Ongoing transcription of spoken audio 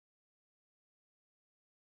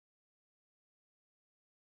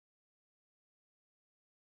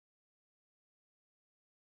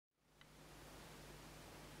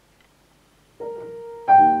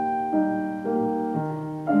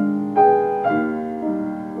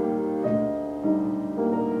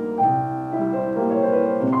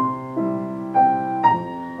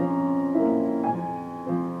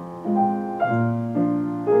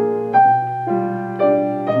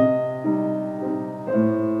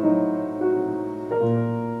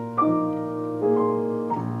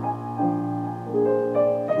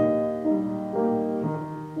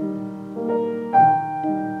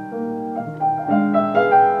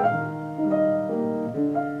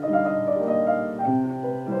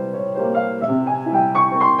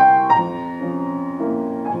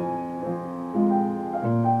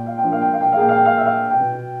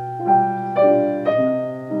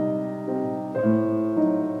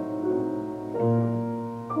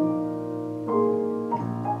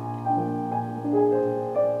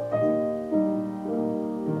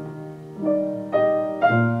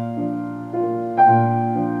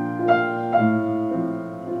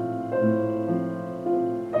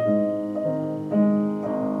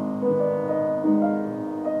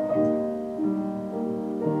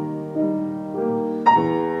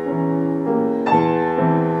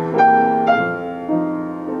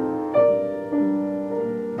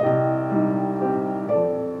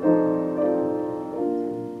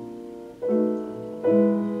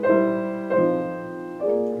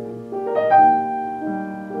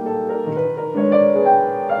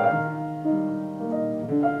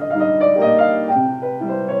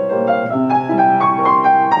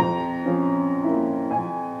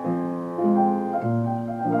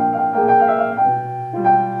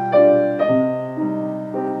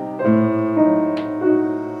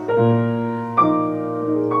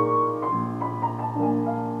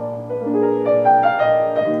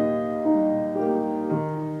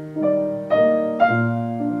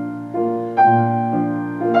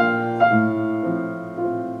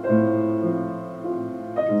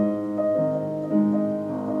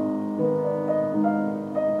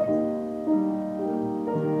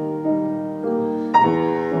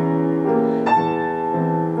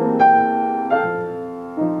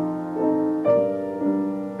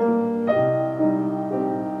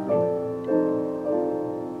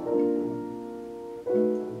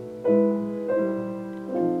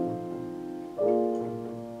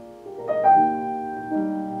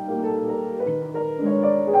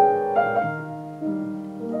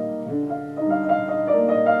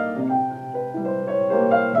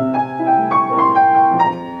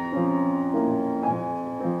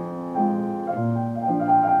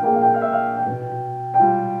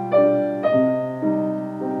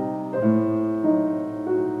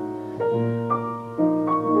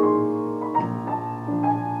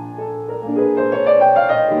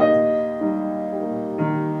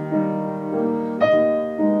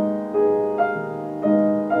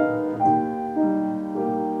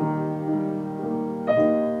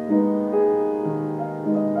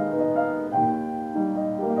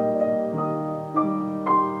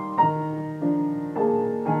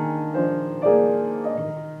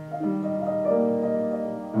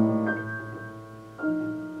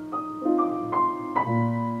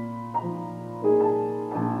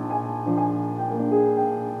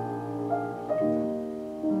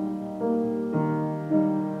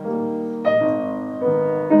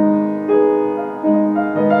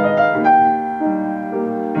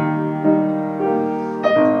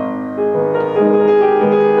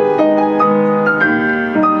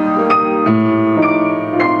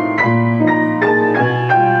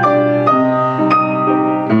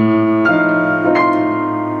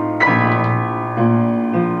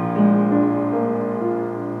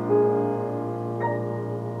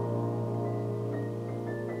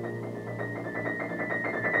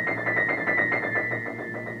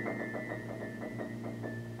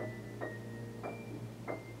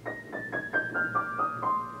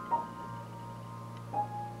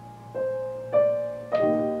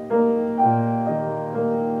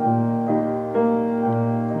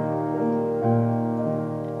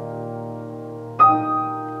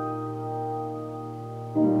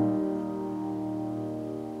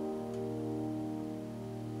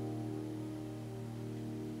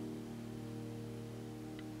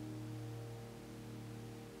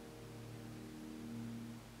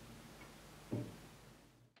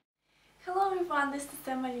everyone, this is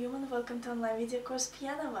Emily and welcome to online video course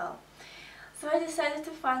PianoWell. So I decided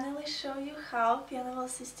to finally show you how PianoWell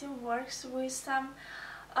system works with some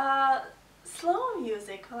slow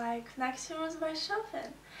music like Nocturne by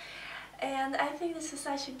Chopin. And I think this is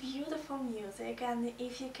such a beautiful music, and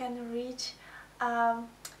if you can reach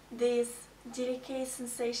this delicate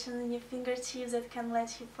sensation in your fingertips that can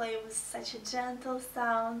let you play with such a gentle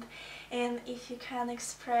sound, and if you can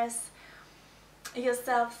express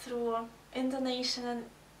yourself through intonation and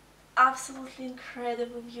absolutely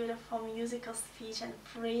incredibly beautiful musical speech and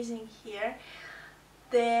phrasing here,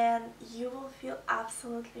 then you will feel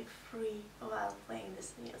absolutely free while playing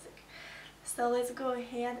this music. So let's go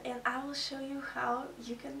ahead and I will show you how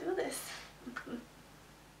you can do this.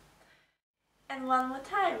 And one more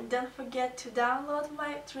time, don't forget to download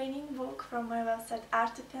my training book from my website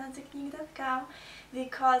art-of-piano.com,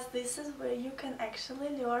 because this is where you can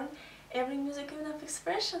actually learn every music unit of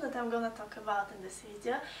expression that I'm gonna talk about in this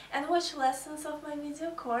video, and watch lessons of my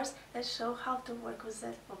video course that show how to work with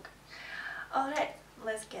that book. Alright,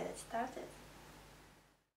 let's get it started.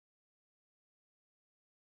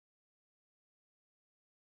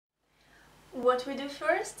 What we do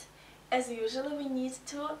first? As usual, we need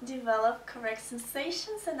to develop correct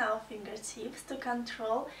sensations in our fingertips to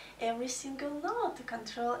control every single note, to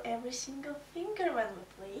control every single finger when we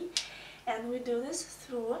play. And we do this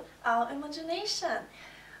through our imagination.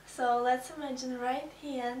 So let's imagine right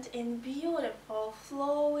hand in beautiful,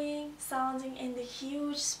 flowing, sounding in the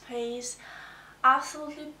huge space,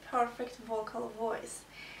 absolutely perfect vocal voice.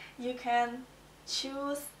 You can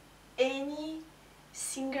choose any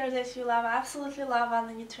singer that you love, absolutely love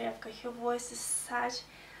Anna Nitrevka. Her voice is such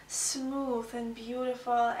smooth and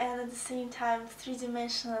beautiful, and at the same time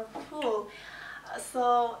three-dimensional, full.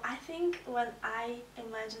 So I think when I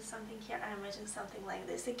imagine something here, I imagine something like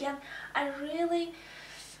this. Again, I really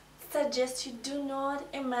suggest you do not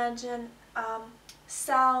imagine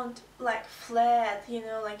sound like flat, you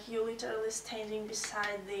know, like you literally standing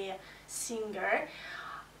beside the singer.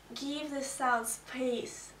 Give the sound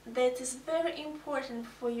space. That is very important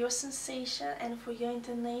for your sensation and for your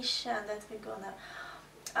intonation that we're gonna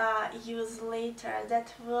use later.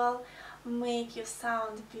 That will make your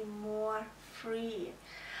sound be more free.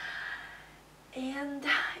 And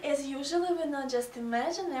as usual, we not just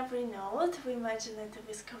imagine every note, we imagine it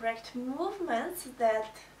with correct movements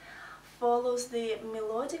that follows the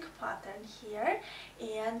melodic pattern here,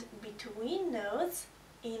 and between notes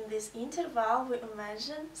in this interval we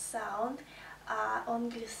imagine sound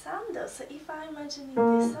on glissando. So if I'm imagining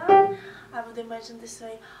this sound, I would imagine this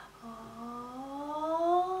way.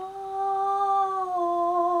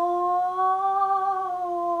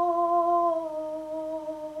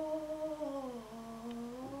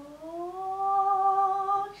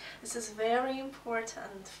 This is very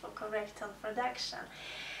important for correct tone production.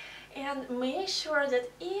 And make sure that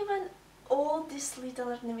even all these little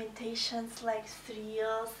ornamentations like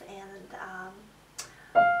trills and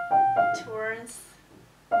turns,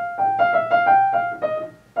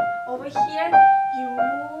 over here you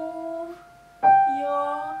move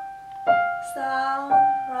your sound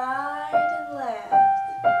right and left.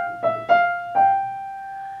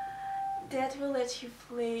 That will let you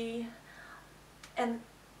play, and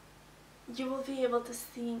you will be able to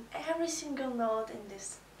sing every single note in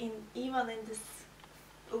this, even in this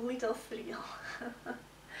little thrill.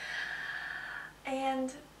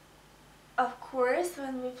 And of course,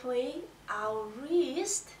 when we play, our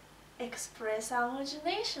wrist express our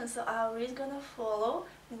imagination, so our wrist gonna follow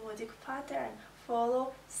melodic pattern,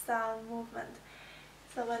 follow sound movement.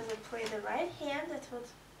 So when we play the right hand, that would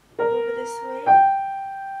move this way.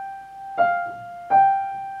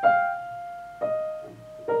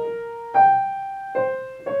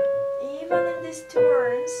 Even in these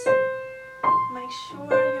turns, make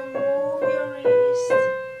sure you move your wrist.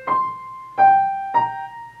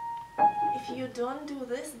 If you don't do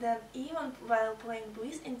this, then even while playing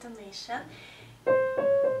with intonation,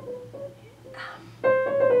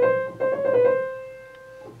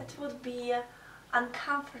 it would be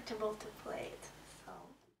uncomfortable to play it. So.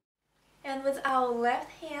 And with our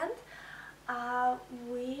left hand,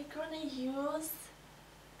 we're gonna use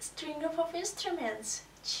string group of instruments.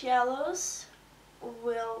 Cellos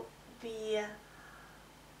will be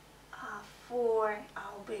for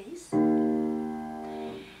our bass,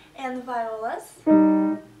 and violas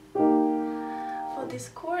for these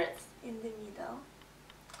chords in the middle.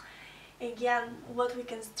 Again, what we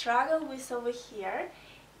can struggle with over here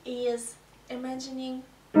is imagining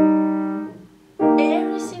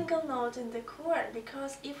every single note in the chord,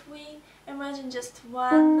 because if we imagine just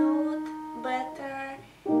one note, better,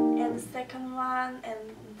 and the second one,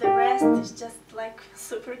 and the rest is just like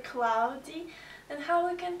super cloudy, then how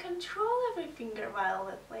we can control every finger while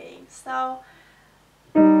we're playing. So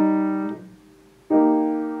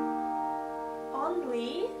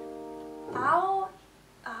only our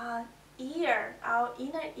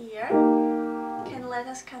inner ear can let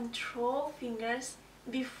us control fingers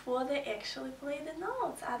before they actually play the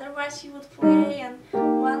notes. Otherwise you would play and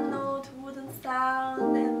one note wouldn't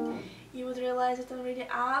sound, and you would realize it already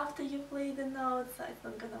after you play the notes, so it's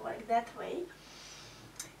not gonna work that way.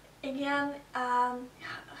 Again,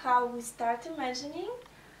 how we start imagining.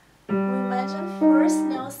 We imagine first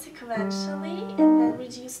notes sequentially and then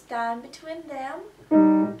reduce time between them,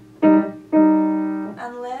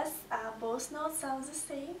 unless both notes sound the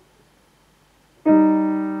same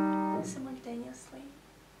simultaneously.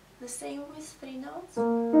 The same with three notes.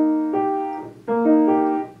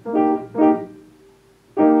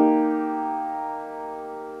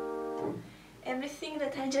 Everything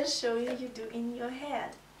that I just showed you, you do in your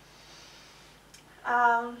head.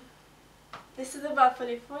 This is about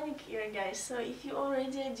polyphonic ear, guys, so if you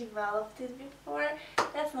already developed it before,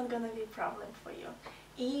 that's not gonna be a problem for you.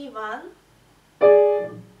 E1,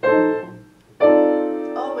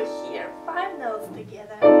 over here, 5 notes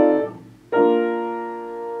together.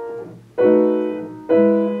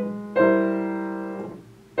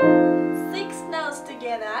 6 notes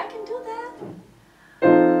together, I can do that.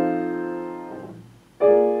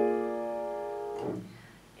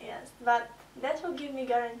 Yes, but that will give me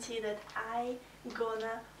guarantee that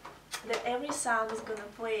every sound is gonna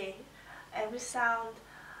play, every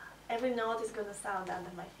note is gonna sound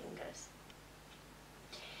under my fingers.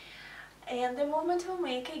 And the movement we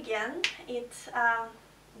make again, it's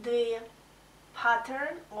the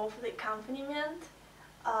pattern of the accompaniment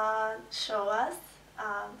show us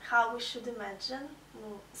how we should imagine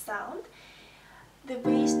sound. The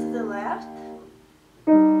bass to the left,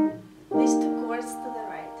 these 2 chords to the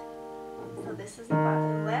right. So this is the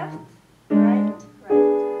pattern: left, right,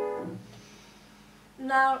 right.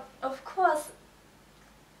 Now, of course,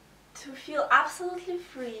 to feel absolutely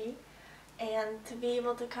free and to be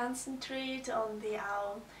able to concentrate on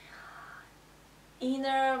our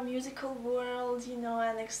inner musical world, you know,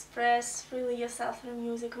 and express freely yourself through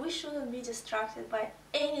music, we shouldn't be distracted by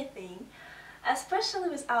anything, especially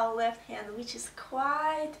with our left hand, which is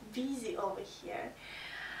quite busy over here.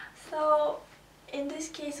 So in this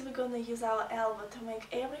case, we're gonna use our elbow to make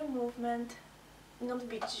every movement not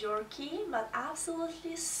be jerky, but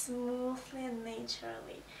absolutely smoothly and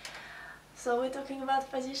naturally. So we're talking about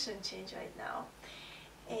position change right now.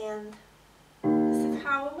 And this is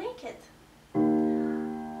how we make it.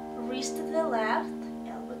 Wrist to the left,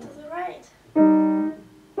 elbow to the right.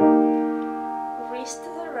 Wrist to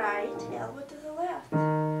the right, elbow to the left.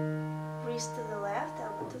 Wrist to the left,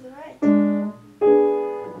 elbow to the right.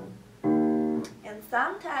 And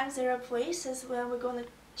sometimes there are places where we're going to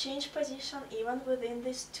change position even within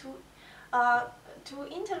these two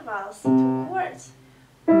intervals, 2 chords.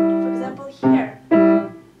 For example, here.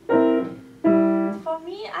 For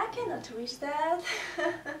me, I cannot reach that.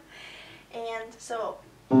 And so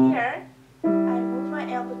here, I move my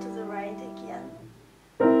elbow to the right again.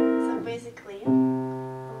 So basically,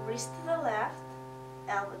 wrist to the left,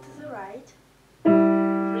 elbow to the right,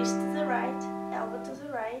 wrist to the right, elbow to the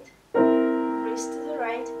right, wrist to the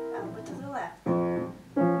right, elbow to the left.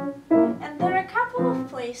 And there are a couple of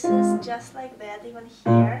places just like that, even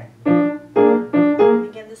here.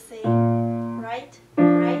 Again, the same, right,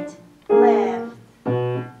 right, left.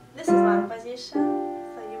 This is one position,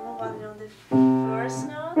 so you move on the first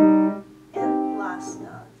note and last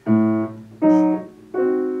note.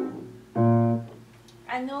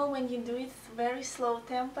 I know when you do it very slow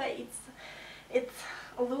tempo, it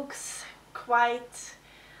looks quite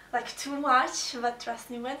like too much, but trust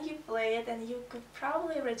me, when you play it, and you could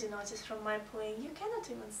probably already notice from my playing, you cannot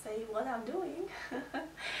even say what I'm doing.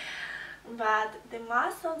 But the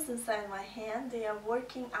muscles inside my hand, they are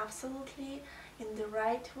working absolutely in the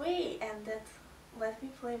right way, and that let me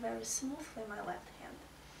play very smoothly my left hand.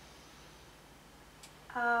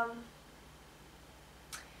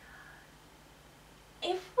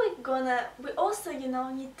 We also, you know,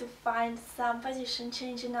 need to find some position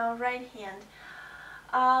change in our right hand.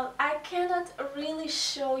 I cannot really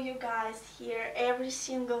show you guys here every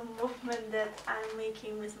single movement that I'm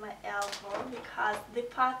making with my elbow because the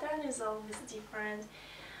pattern is always different.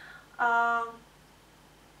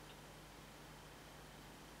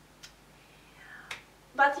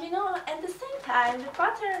 But you know, at the same time, the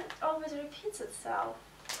pattern always repeats itself.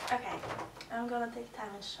 Okay, I'm gonna take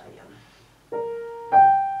time and show you.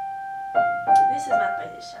 This is one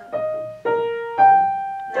position.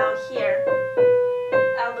 here,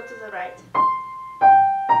 elbow to the right,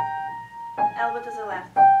 elbow to the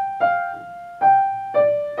left,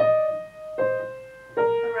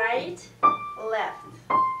 right, left.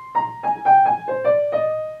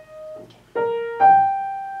 Okay.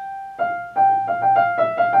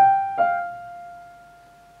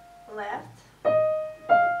 Left,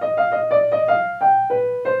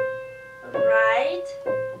 right,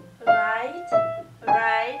 right,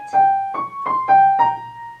 right,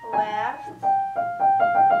 left,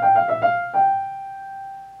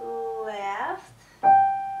 left,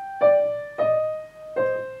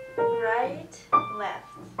 right,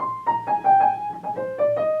 left.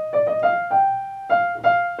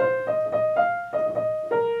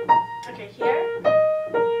 Okay, here,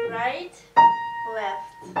 right,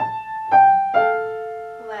 left,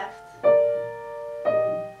 left.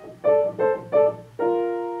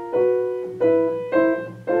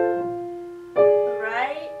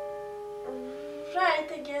 Right, right,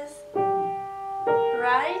 I guess.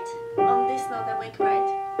 Right, on this note I make right.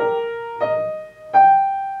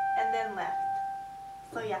 And then left.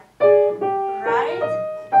 So yeah. Right,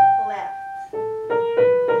 left.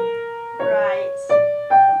 Right.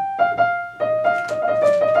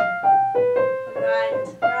 Right,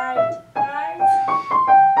 right, right.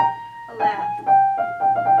 Left.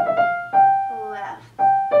 Left.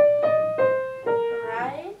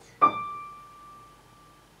 Right.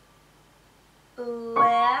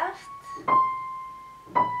 Left.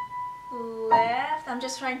 Left. I'm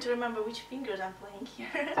just trying to remember which fingers I'm playing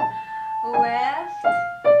here. Left.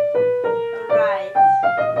 Right.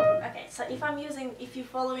 Okay, so if you're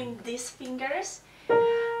following these fingers,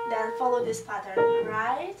 then follow this pattern.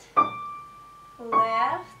 Right,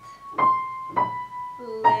 left,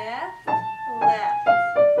 left, left,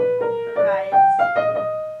 right.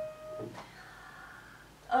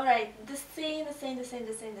 Alright, the same.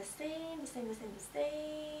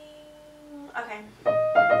 Okay.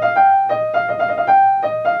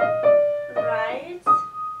 Right,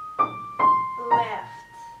 left,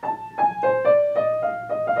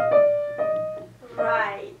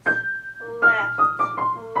 right, left,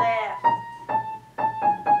 left.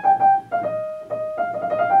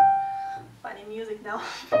 Funny music now.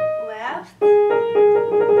 Left,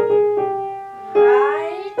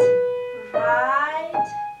 right, right,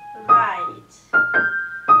 right.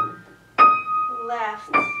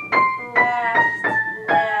 Left, left,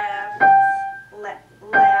 left,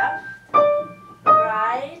 left,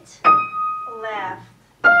 right, left,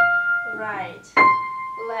 right,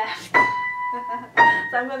 left.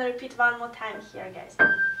 So I'm gonna repeat one more time here, guys.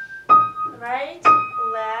 Right,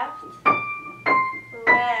 left,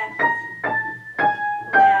 left,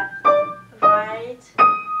 left, right,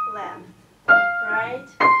 left, right,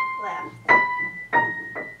 left,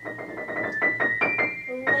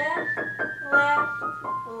 left, left,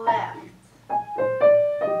 left,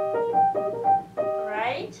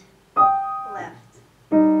 right, left.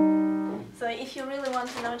 So if you really want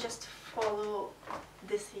to know, just follow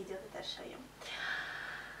this video that I show you.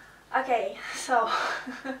 Okay, so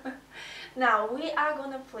now we are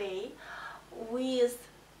gonna play with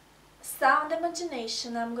sound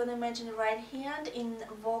imagination. I'm gonna imagine right hand in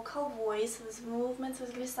vocal voice with movements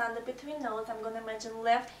with glissando between notes. I'm gonna imagine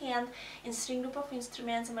left hand in string group of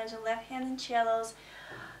instruments. Imagine left hand in cellos.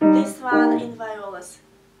 This one in violas.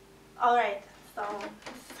 Alright, so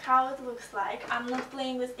this is how it looks like. I'm not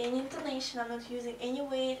playing with any intonation. I'm not using any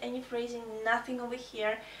weight, any phrasing, nothing over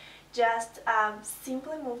here. Just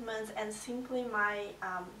simply movements and simply my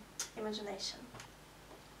imagination.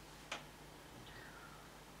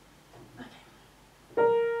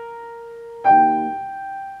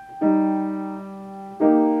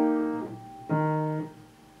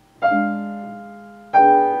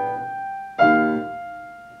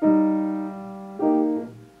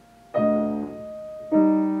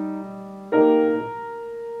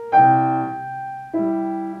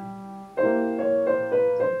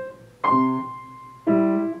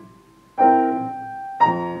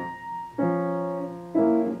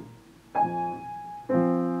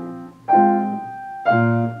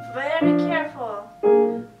 Very careful,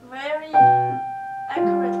 very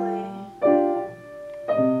accurately.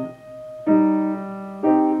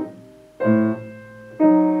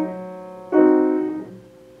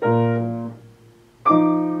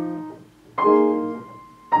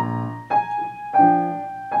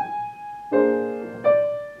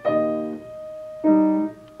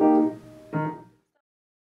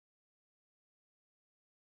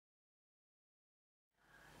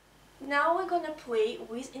 Now we're gonna play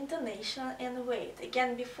with intonation and weight.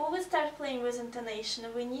 Again, before we start playing with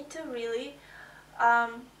intonation, we need to really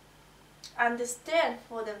understand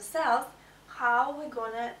for themselves how we're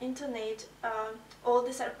gonna intonate all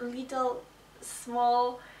these little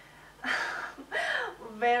small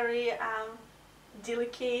very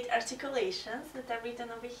delicate articulations that are written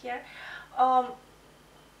over here.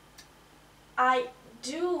 I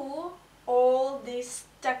do all these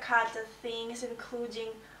staccato things, including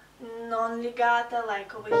non-legato,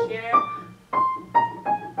 like over here.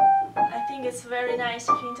 I think it's very nice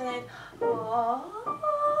if you intonate.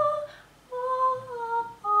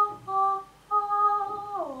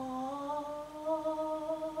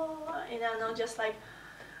 You know, not just like.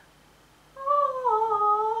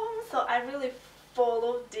 So I really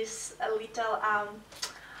follow this little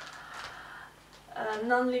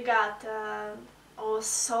non-legato or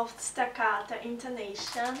soft staccato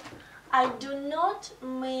intonation. I do not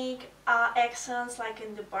make accents like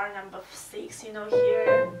in the bar number 6, you know,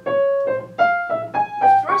 here.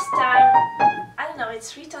 The first time, I don't know,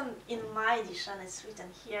 it's written in my edition, it's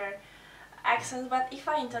written here, accents, but if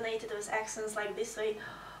I intonated those accents like this way,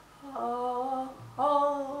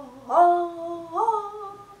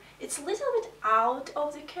 it's a little bit out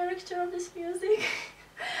of the character of this music.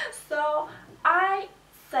 So I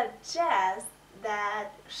suggest that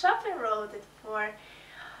Chopin wrote it for,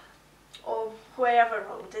 or whoever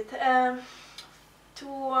wrote it,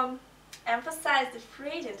 to emphasize the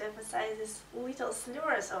phrasing, to emphasize these little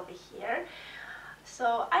slurs over here.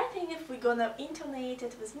 So I think if we're gonna intonate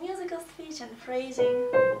it with musical speech and phrasing,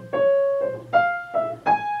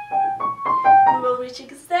 we will reach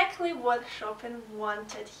exactly what Chopin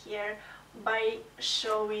wanted here by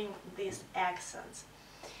showing these accents.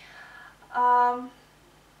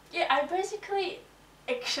 Yeah, I basically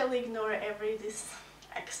actually ignore these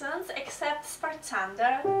accents except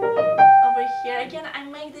sforzando over here. Again, I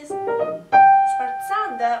make this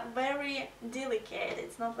sforzando very delicate.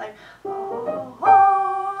 It's not like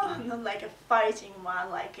not like a fighting one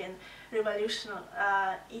like in Revolution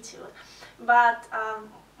Etude, but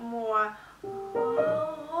more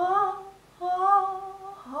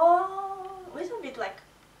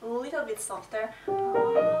little bit softer.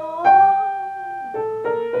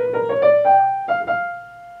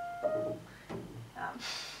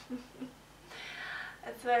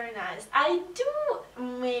 It's very nice. I do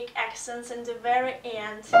make accents in the very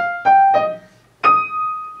end.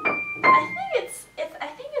 I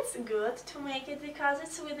think it's good to make it because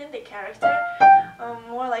it's within the character,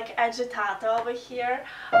 more like agitato over here.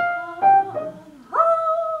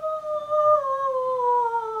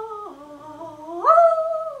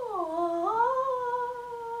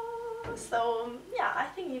 So yeah, I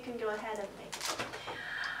think you can go ahead and make it.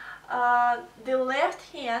 The left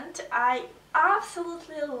hand, I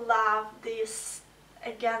absolutely love this,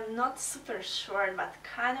 again, not super short but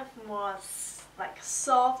kind of more like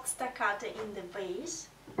soft staccato in the bass.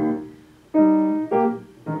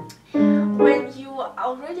 When you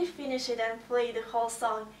already finish it and play the whole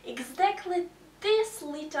song, exactly this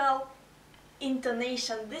little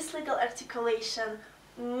intonation, this little articulation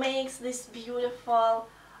makes this beautiful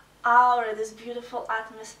aura, this beautiful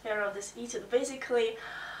atmosphere of this etude. Basically,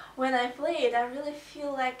 when I play it, I really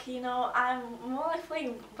feel like, you know, I'm more like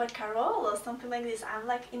playing barcarolle or something like this. I'm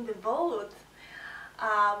like in the boat,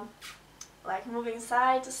 like moving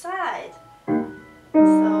side to side.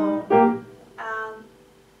 So,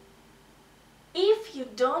 if you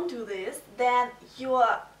don't do this, then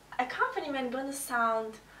your accompaniment gonna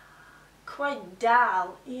sound quite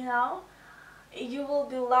dull, you know? You will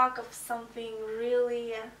be lack of something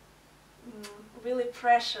really, really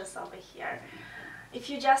precious over here. If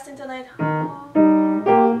you just intonate,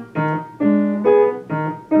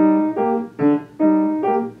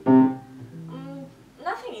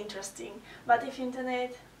 nothing interesting. But if you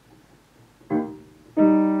intonate,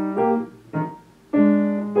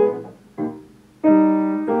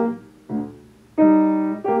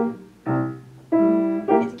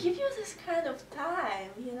 it gives you this kind of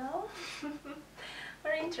time, you know?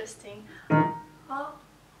 Very interesting.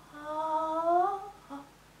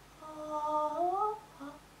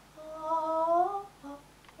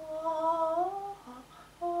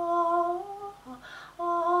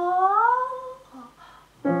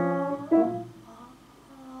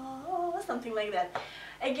 Something like that.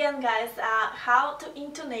 Again, guys, how to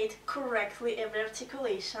intonate correctly every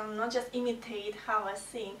articulation, not just imitate how I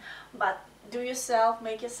sing, but do yourself,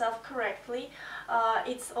 make yourself correctly.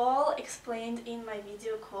 It's all explained in my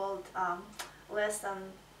video called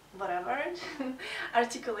lesson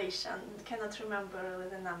articulation. Cannot remember really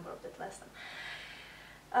the number of that lesson.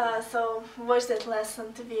 So watch that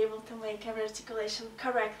lesson to be able to make every articulation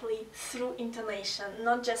correctly through intonation,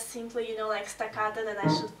 not just simply, you know, like staccato, then I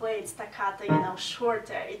should play it staccato, you know,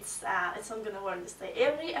 shorter. It's not gonna work this way.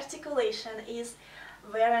 Every articulation is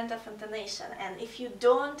variant of intonation, and if you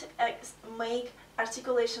don't make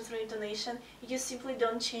articulation through intonation, you simply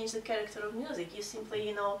don't change the character of music. You simply,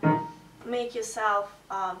 you know, make yourself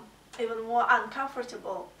even more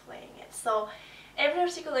uncomfortable playing it. So every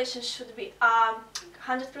articulation should be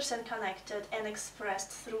 100% connected and expressed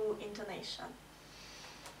through intonation.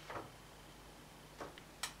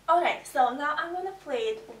 Alright, so now I'm gonna play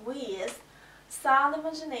it with sound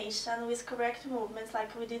imagination, with correct movements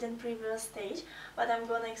like we did in previous stage, but I'm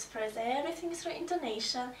gonna express everything through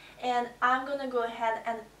intonation, and I'm gonna go ahead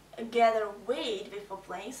and gather weight before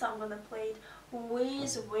playing, so I'm gonna play it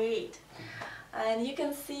with weight. And you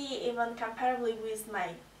can see, even comparably with my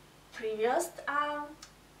previous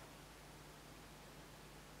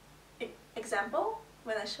example,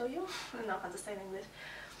 when I show you, I don't know how to say in English,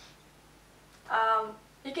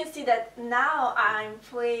 you can see that now I'm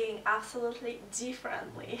playing absolutely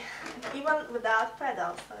differently, even without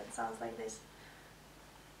pedals, so it sounds like this.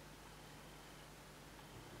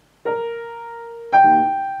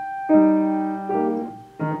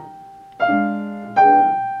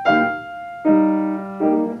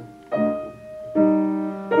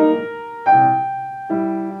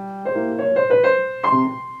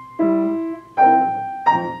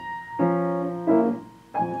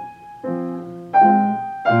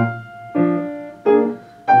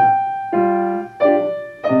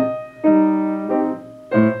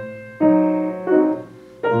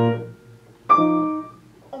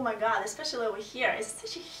 Especially over here, it's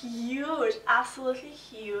such a huge, absolutely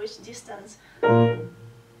huge distance.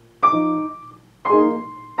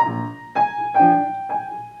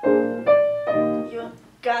 You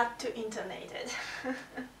got to intonate it.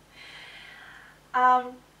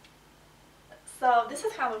 So this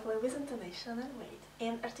is how we play with intonation and weight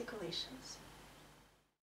in articulations.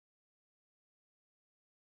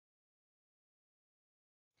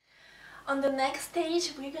 On the next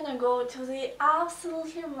stage, we're gonna go to the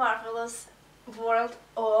absolutely marvelous world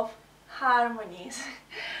of harmonies.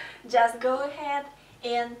 Just go ahead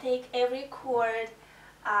and take every chord,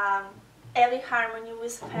 every harmony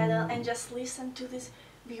with pedal, and just listen to this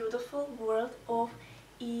beautiful world of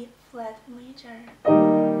E flat major.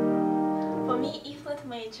 For me, E flat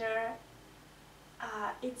major,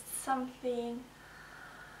 it's something,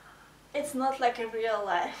 it's not like a real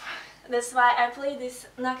life. That's why I play this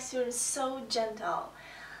Nocturne so gentle.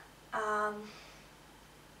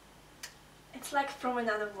 It's like from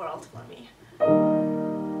another world for me.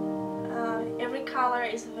 Every color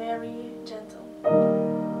is very gentle.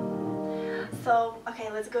 So, okay,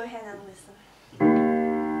 let's go ahead and listen.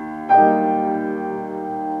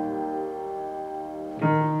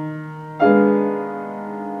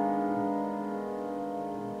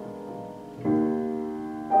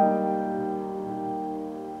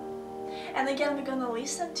 And again, we're gonna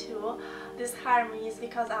listen to these harmonies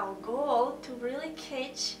because our goal to really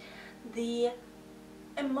catch the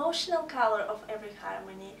emotional color of every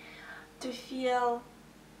harmony, to feel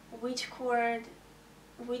which chord,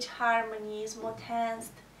 which harmony is more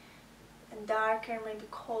tensed and darker, maybe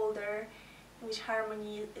colder, which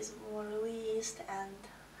harmony is more released and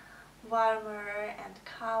warmer and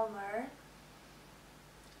calmer.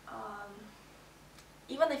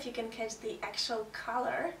 Even if you can catch the actual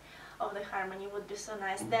color of the harmony would be so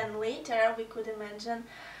nice. Then later we could imagine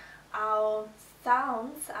our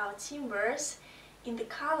sounds, our timbres in the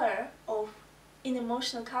color of, in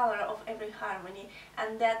emotional color of every harmony,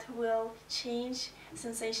 and that will change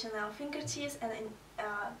sensation in our fingertips and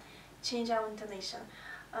change our intonation.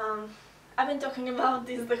 I've been talking about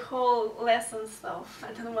this the whole lesson, so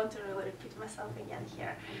I don't want to really repeat myself again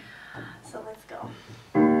here. So let's go.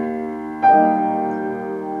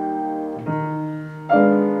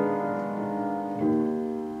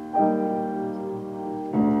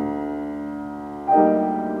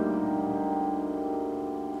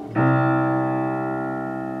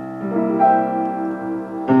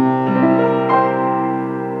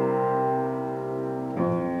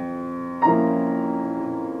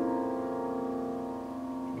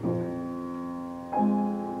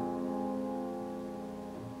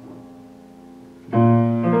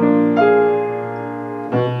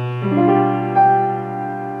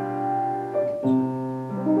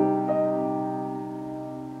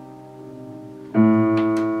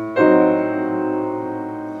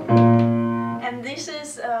 This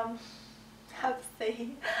is, how to say,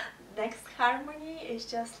 next harmony is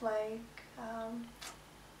just like, how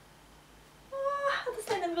to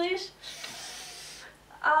say in English?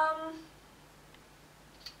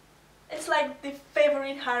 It's like the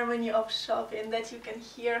favorite harmony of Chopin that you can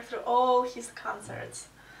hear through all his concerts.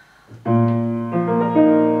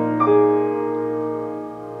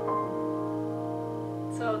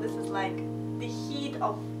 So this is like the heat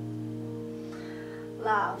of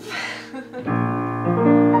love.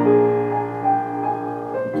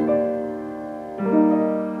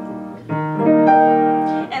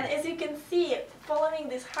 And as you can see, following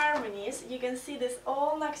these harmonies, you can see this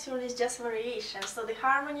all nocturne is just variation. So the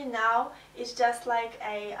harmony now is just like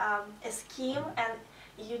a scheme, and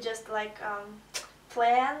you just like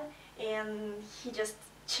plan, and he just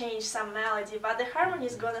changed some melody, but the harmony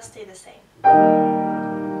is gonna stay the same.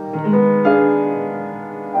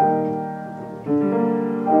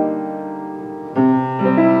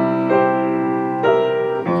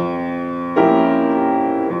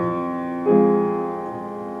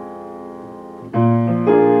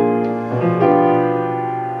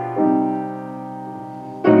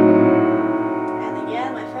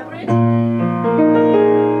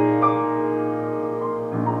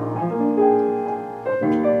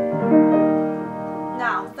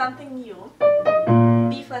 Something new,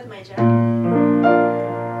 B flat major.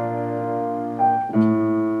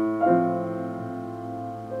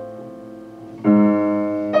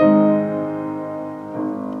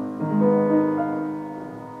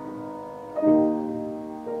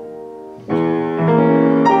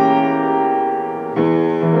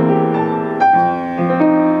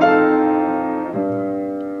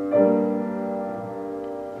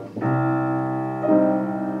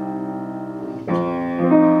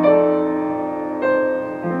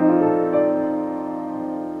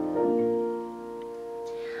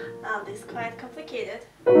 This is quite complicated.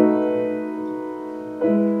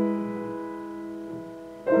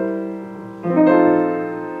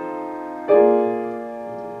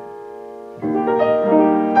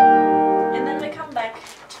 And then we come back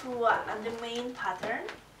to the main pattern.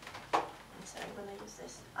 So I'm gonna use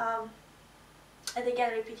this. And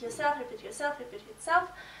again, repeat yourself, repeat yourself, repeat yourself,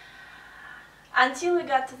 until we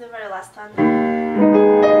got to the very last one.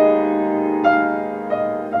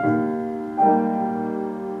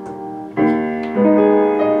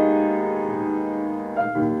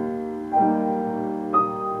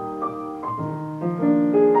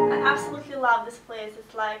 Love this place.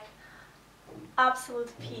 It's like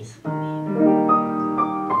absolute peace for me.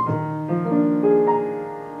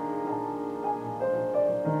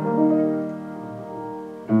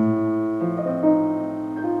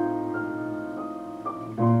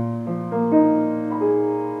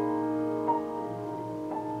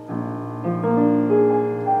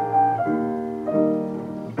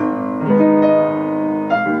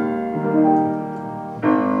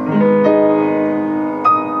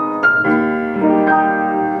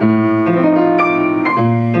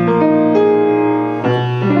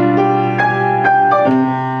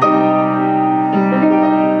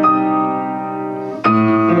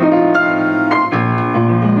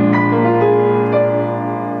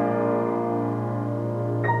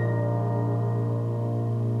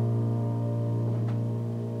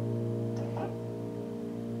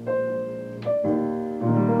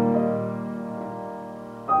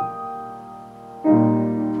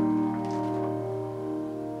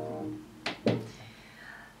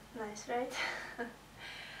 Right?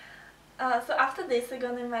 So after this, we're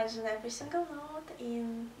gonna imagine every single note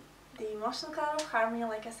in the emotional color of harmony,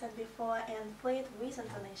 like I said before, and play it with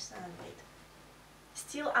intonation and beat.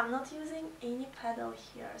 Still, I'm not using any pedal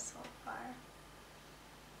here so far.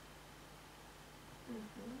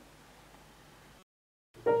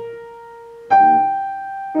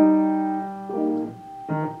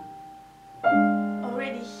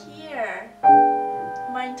 Already here,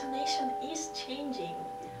 my intonation is changing.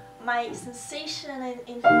 My sensation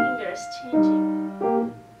in fingers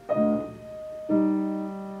changing.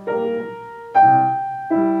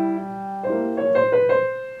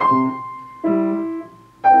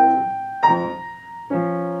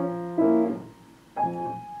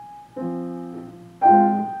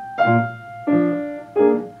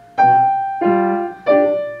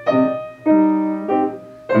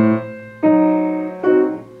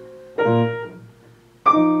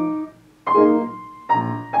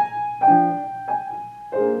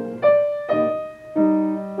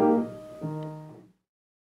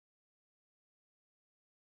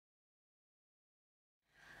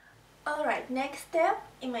 Alright, next step,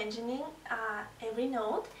 imagining every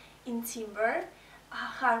note in timbre,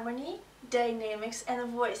 harmony, dynamics and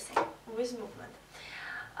voicing with movement.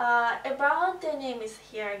 About the names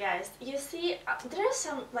here, guys, you see there's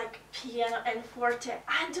some like piano and forte.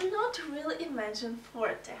 I do not really imagine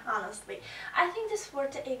forte, honestly. I think this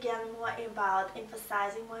forte again more about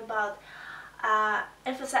emphasizing, more about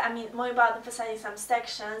more about emphasizing some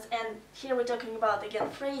sections, and here we're talking about again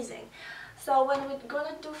phrasing. So when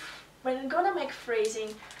we're gonna make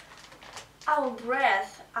phrasing, our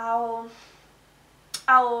breath, our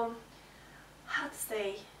how to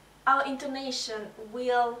say, our intonation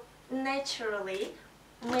will naturally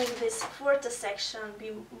make this forte section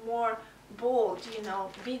be more bold, you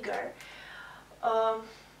know, bigger.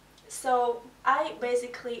 So I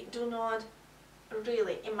basically do not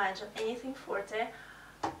really imagine anything forte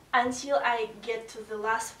until I get to the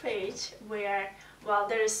last page where, well,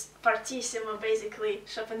 there's partissimo, basically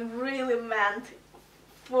Chopin really meant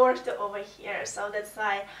forte over here, so that's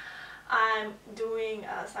why I'm doing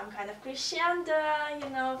some kind of crescendo, you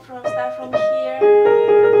know, start from here.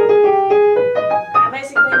 I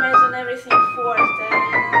basically imagine everything forte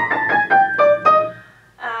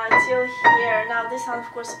till here. Now this one, of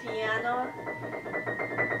course, piano,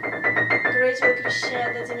 gradual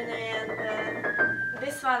crescendo, diminuendo.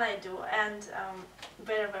 This one I do, and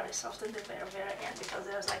very soft at the very end, because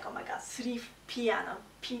there's like, oh my god, 3 piano,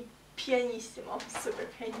 pianissimo, super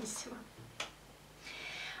pianissimo.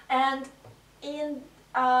 And in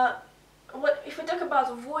if we talk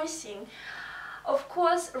about voicing, of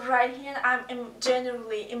course, right hand I'm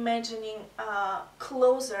generally imagining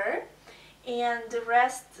closer, and the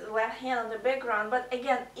rest left hand on the background. But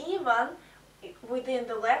again, even within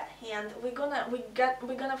the left hand, we're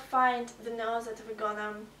gonna find the notes that we're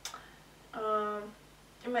gonna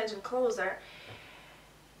imagine closer.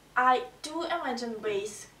 I do imagine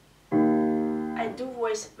bass. I do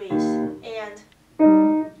voice bass, and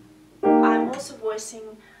I'm also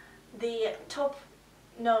voicing the top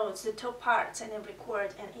notes, the top parts in every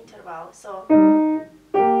chord and interval. So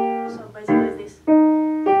basically this.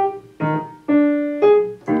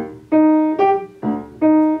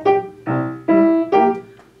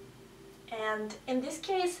 And in this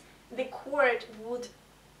case, the chord would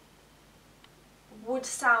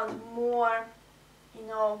sound more, you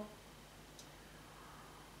know,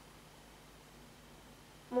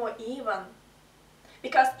 more even.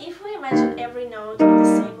 Because if we imagine every note at the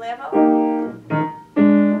same level,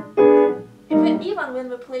 even when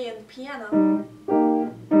we play on the piano,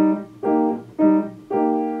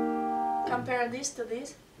 compare this to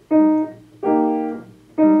this,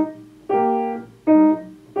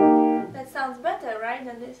 that sounds better, right,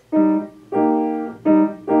 than this.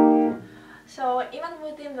 So even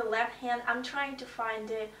within the left hand, I'm trying to find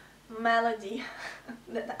the melody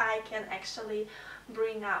that I can actually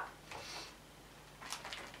bring up.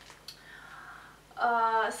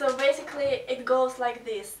 So basically it goes like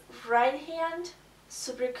this: right hand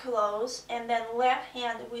super close, and then left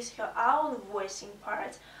hand with her own voicing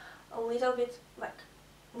part a little bit like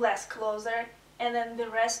less closer, and then the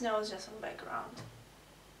rest notes just on background.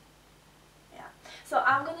 Yeah. So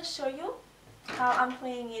I'm gonna show you how I'm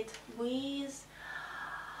playing it with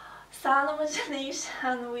sound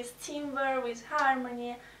imagination, with timbre, with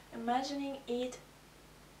harmony, imagining it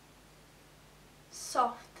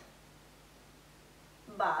soft,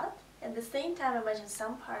 but at the same time imagine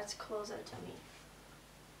some parts closer to me.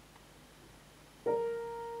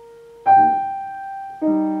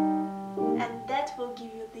 And that will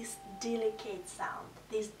give you this delicate sound,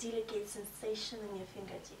 this delicate sensation in your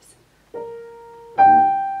fingertips.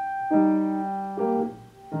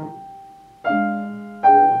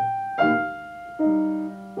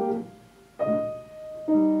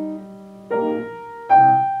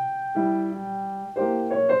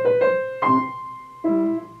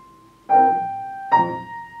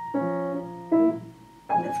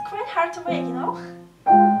 It's quite hard to make, you know?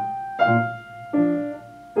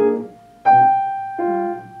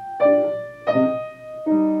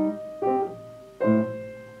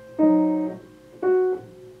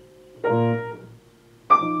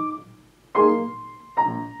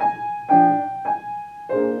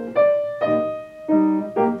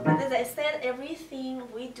 Everything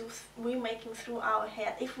we're making through our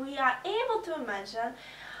head. If we are able to imagine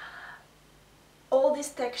all this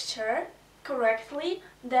texture correctly,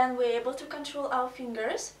 then we're able to control our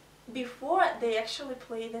fingers before they actually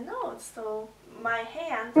play the notes. So my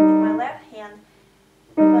hand, in my left hand,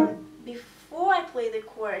 even before I play the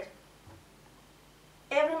chord,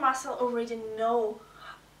 every muscle already knows,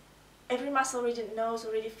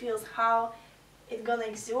 already feels how it's gonna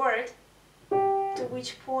exert to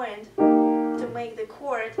which point to make the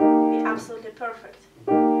chord be absolutely perfect.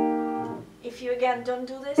 If you again don't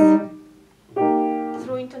do this, throughout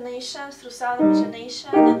through intonation, through sound imagination,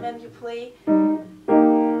 and when you play, then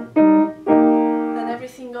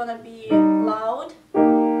everything gonna be loud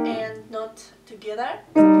and not together,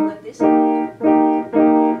 something like this,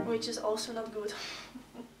 which is also not good.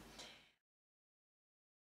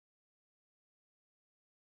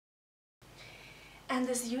 And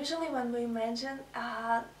as usually when we imagine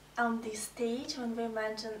on this stage, when we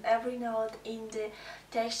imagine every note in the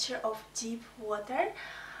texture of deep water,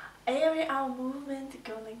 every arm movement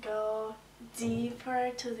gonna go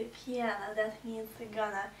deeper to the piano. That means we're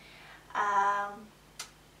gonna how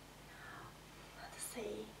to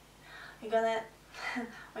say, we're gonna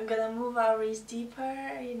we're gonna move our wrist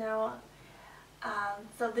deeper, you know.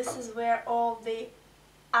 So this is where all the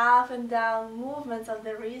up and down movements of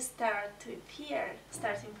the wrist start to appear,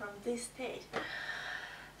 starting from this stage.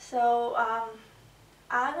 So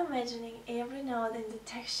I'm imagining every note in the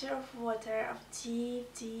texture of water, of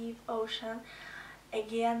deep, deep ocean.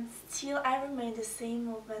 Again, still I remain the same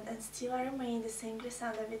movement and still I remain the same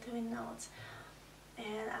glissando between notes.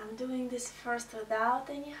 And I'm doing this first without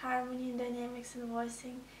any harmony, dynamics and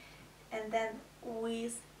voicing, and then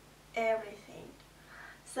with everything.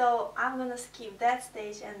 So I'm gonna skip that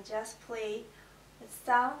stage and just play with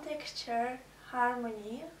sound texture,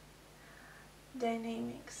 harmony,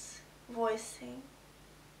 dynamics, voicing,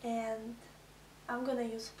 and I'm gonna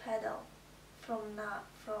use pedal from now.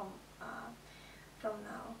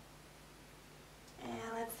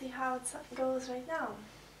 And let's see how it goes right now.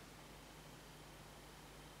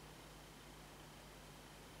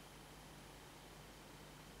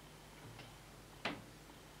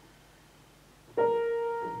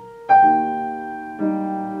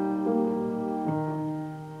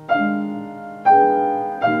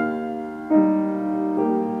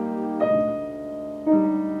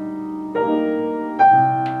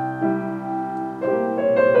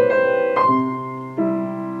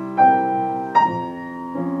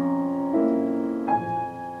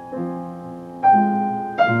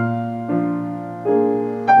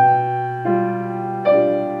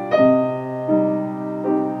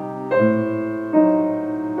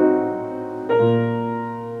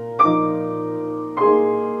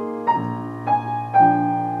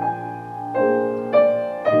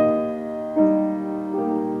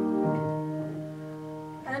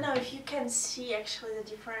 I don't know if you can see actually the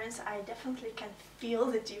difference. I definitely can feel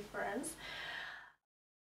the difference.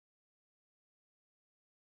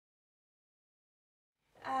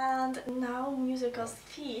 And now musical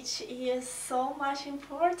speech is so much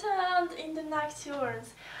important in the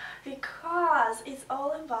nocturnes because it's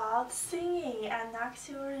all about singing, and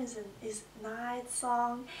nocturnes is night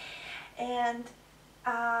song, and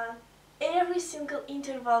every single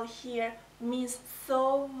interval here means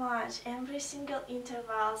so much. Every single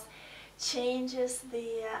interval changes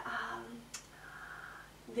the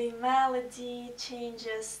melody,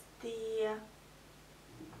 changes the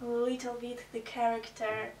little bit the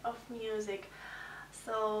character of music.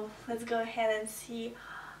 So let's go ahead and see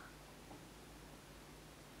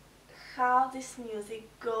how this music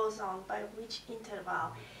goes on, by which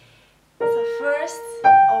interval. So first,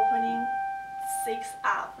 opening 6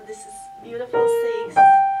 up. This is beautiful 6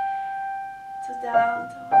 to down,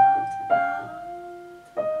 to up, to down,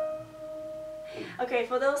 to down. Okay,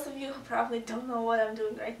 for those of you who probably don't know what I'm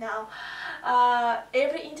doing right now,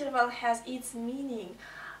 every interval has its meaning.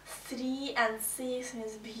 3 and 6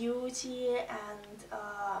 means beauty and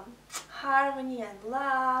harmony and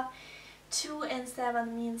love. 2 and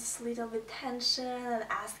 7 means little bit tension and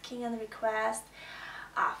asking and request.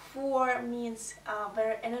 4 means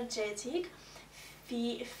very energetic.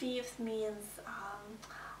 5th means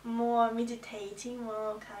more meditating,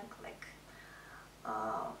 more kind of like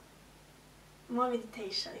more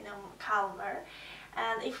meditation, you know, calmer.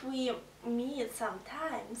 And if we meet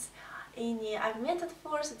sometimes in the augmented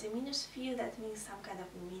force, a diminished view, that means some kind of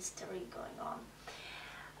mystery going on.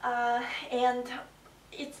 And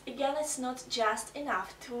it's not just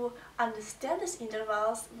enough to understand these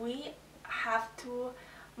intervals. We have to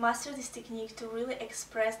master this technique to really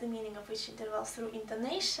express the meaning of each interval through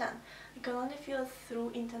intonation. You can only feel it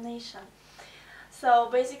through intonation. So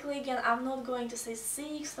basically, again, I'm not going to say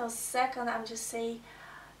 6 or second, I'm just saying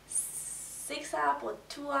 6 up or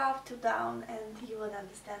 2 up, 2 down, and you would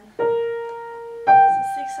understand. So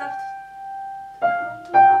 6 up,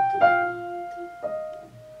 2 down, 2 up, 2 down,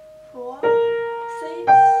 4,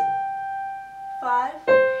 6, 5.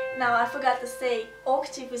 Now I forgot to say,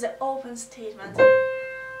 octave is an open statement. 4,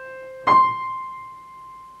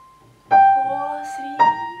 3,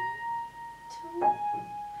 2,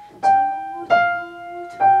 2,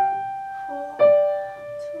 2, 4,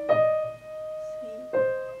 2, 3,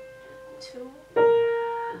 2.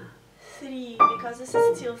 because this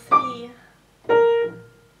is still 3.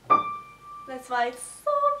 That's why it's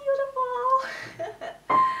so beautiful.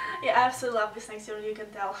 Yeah, I absolutely love this next tune, you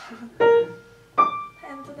can tell.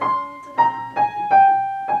 And 2 down, 2 down,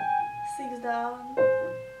 6 down,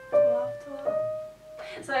 2 up, 2 up.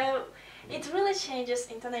 So it really changes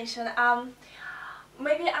intonation.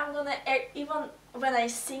 Maybe I'm gonna, even when I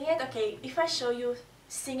sing it, okay, if I show you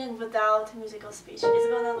singing without musical speech, it's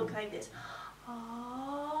gonna look like this.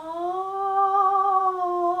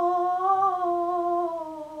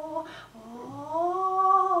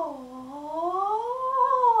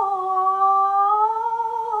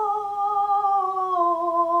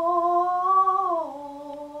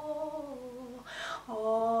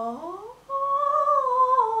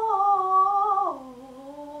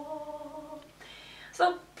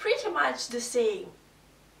 So pretty much the same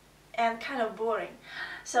and kind of boring.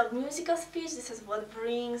 So musical speech, this is what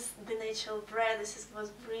brings the natural breath, this is what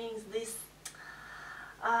brings this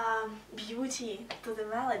beauty to the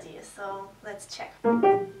melody. So let's check.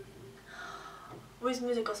 With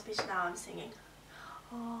musical speech now I'm singing.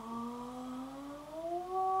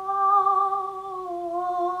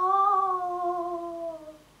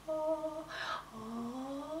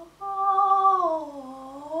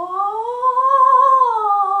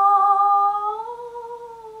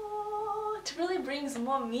 It really brings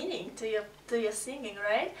more meaning to your singing,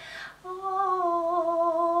 right?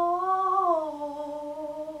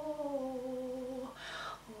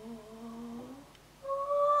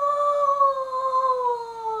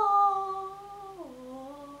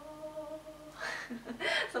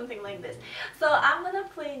 Something like this. So I'm gonna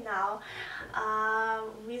play now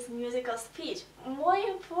with musical speech. More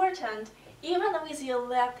important, even with your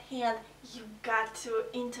left hand, you got to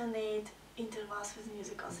intonate intervals with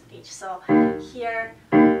musical speech. So here,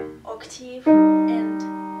 octave and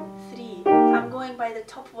 3. I'm going by the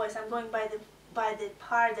top voice. I'm going by the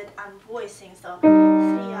part that I'm voicing. So 3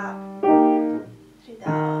 up, 3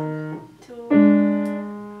 down,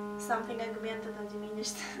 2, something augmented and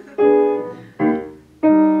diminished.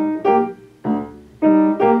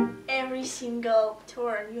 Every single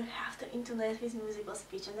turn you have to intonate with musical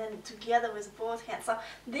speech, and then together with both hands. So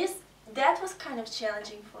that was kind of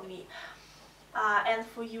challenging for me. And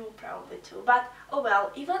for you probably too, but oh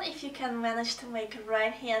well, even if you can manage to make a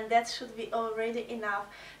right hand, that should be already enough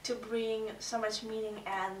to bring so much meaning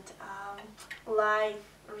and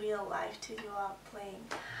real life to your playing.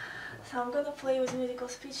 So I'm gonna play with musical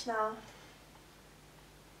speech now.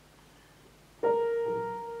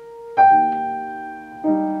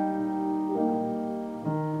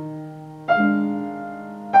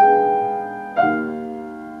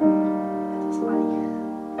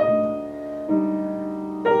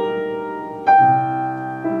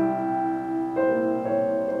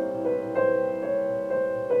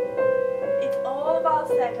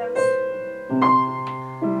 Seconds.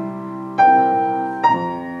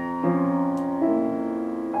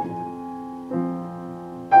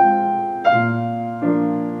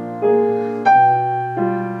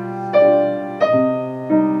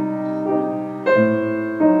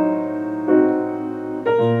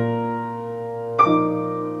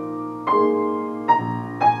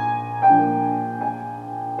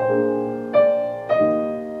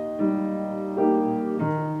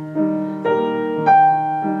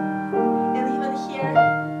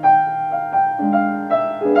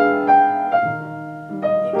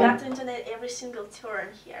 Every single turn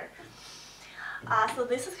here. So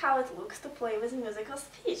this is how it looks to play with musical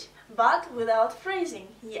speech, but without phrasing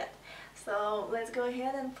yet. So let's go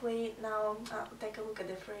ahead and play now, take a look at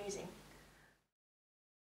the phrasing.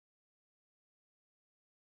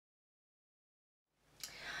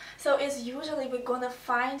 So as usually we're gonna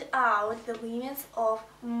find out the limits of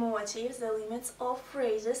motifs, the limits of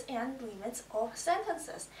phrases and limits of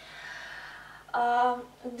sentences.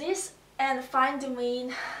 And find the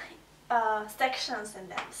main sections in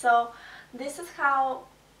them. So this is how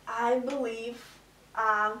I believe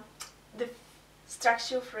the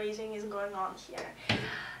structure phrasing is going on here.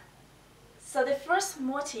 So the first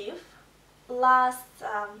motif lasts,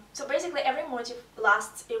 so basically every motif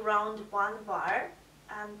lasts around 1 bar,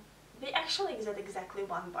 and we actually get exactly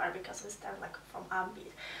 1 bar because we start like from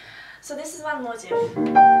upbeat. So this is one motif. La,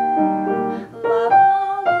 la,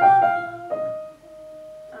 la, la.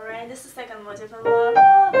 Alright, this is second motif. La, la, la, la.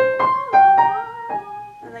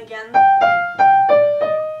 And again.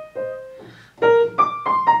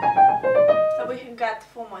 So we have got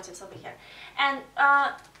 4 motifs over here. And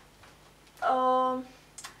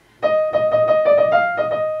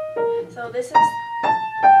so this is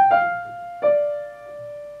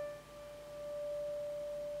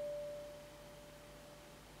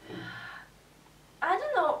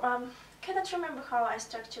cannot remember how I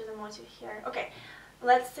structure the motive here. Okay,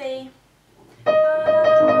 let's say.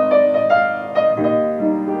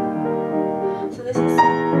 So this is.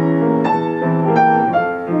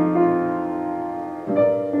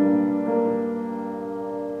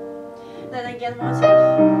 Then again motive.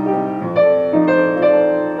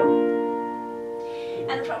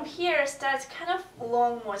 And from here starts kind of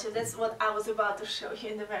long motive. That's what I was about to show you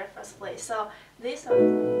in the very first place. So this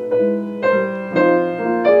one.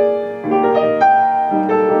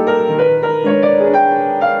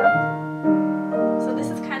 So this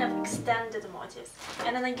is kind of extended motives.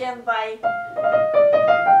 And then again by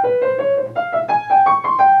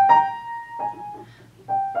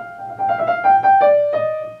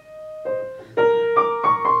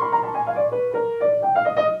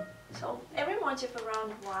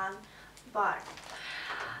around one bar.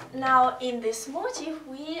 Now in this motive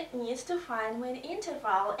we need to find main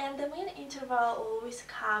interval, and the main interval always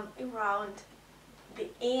comes around the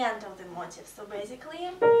end of the motive. So basically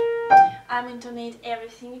I'm intonate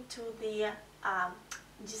everything to the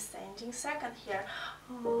descending second here.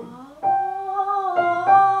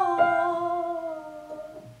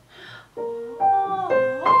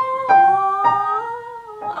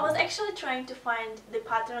 I was actually trying to find the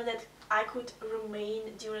pattern that I could remain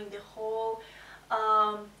during the whole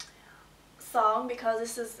song, because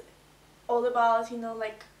this is all about, you know,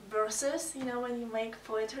 like verses, you know, when you make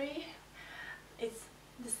poetry, it's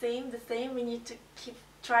the same, we need to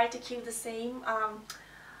try to keep the same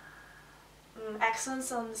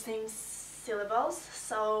accents on the same syllables.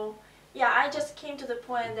 So yeah, I just came to the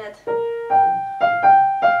point that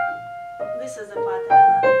this is the pattern.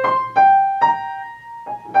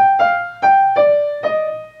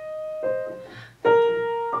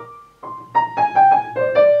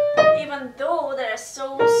 Even though there are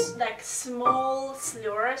so like small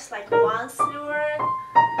slurs, like one slur,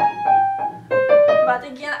 but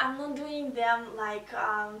again I'm not doing them like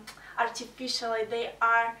artificially. They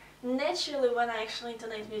are naturally when I actually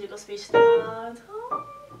intonate musical speech.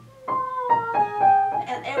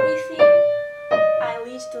 And everything I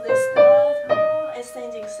lead to this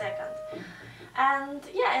ascending second. And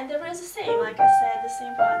yeah, and the rest is the same, like I said, the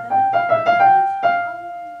same pattern.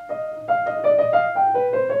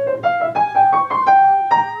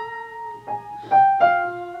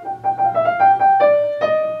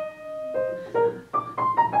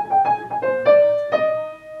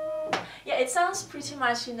 Yeah, it sounds pretty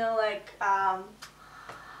much, you know, like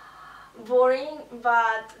boring,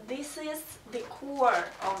 but this is the core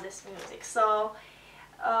of this music. So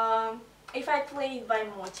if I play it by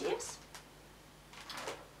motives,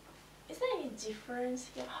 is there any difference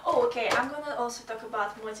here? Oh, okay, I'm gonna also talk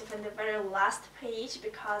about motive in the very last page,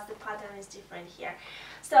 because the pattern is different here.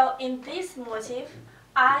 So in this motive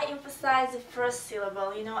I emphasize the first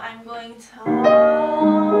syllable, you know, I'm going to,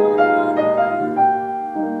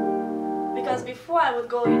 because before I would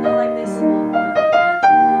go, you know, like this,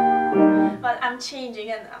 but I'm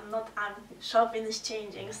changing, and I'm Chopin is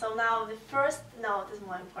changing, so now the first note is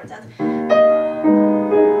more important, and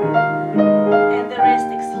the rest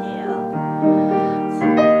exhale.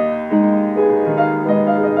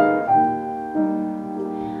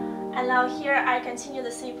 And now here I continue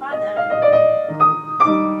the same pattern.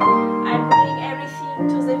 I'm bringing everything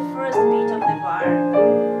to the first beat of the bar.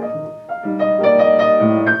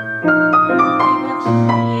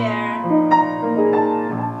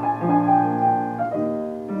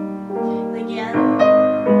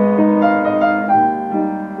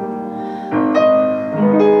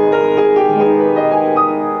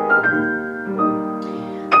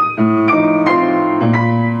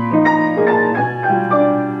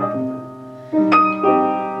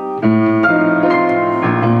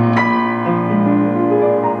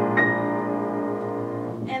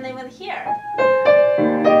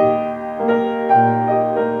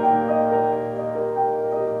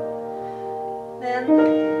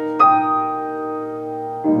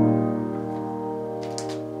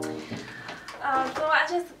 So I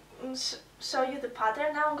just show you the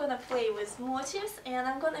pattern. Now I'm gonna play with motives, and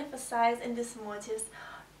I'm gonna emphasize in these motives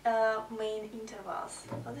main intervals.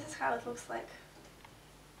 So this is how it looks like.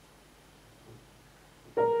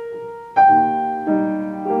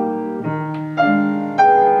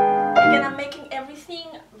 Again, I'm making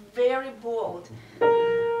everything very bold.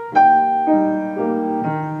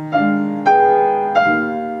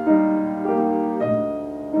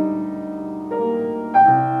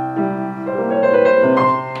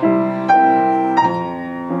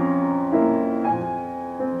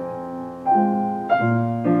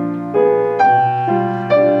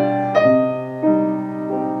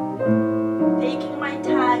 Taking my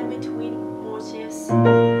time between motives.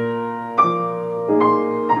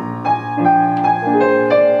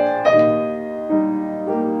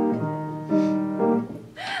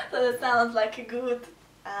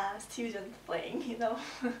 student playing, you know,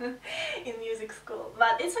 in music school.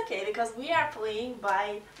 But it's okay because we are playing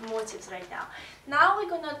by motives right now. Now we're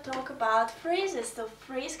gonna talk about phrases. So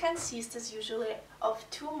phrase consists as usually of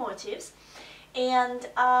two motives. And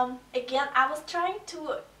again, I was trying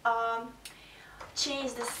to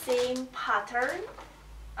change the same pattern,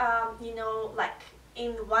 you know, like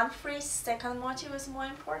in one phrase, second motive is more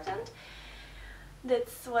important.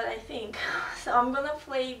 That's what I think. So I'm gonna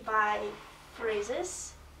play by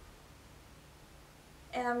phrases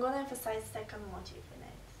and I'm gonna emphasize second motive in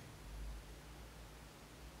it.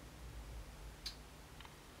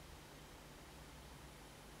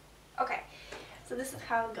 Okay, so this is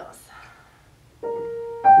how it goes.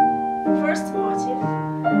 First motive,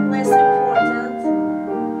 less important.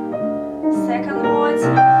 Second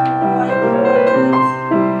motive, more important.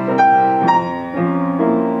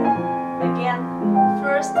 Again,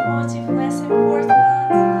 first motive, less important.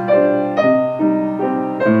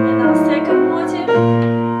 And now second motive.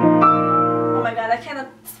 Oh my god, I cannot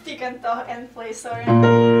speak and talk and play, sorry.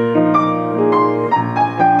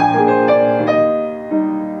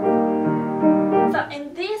 So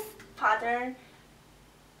in this pattern,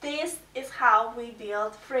 this is how we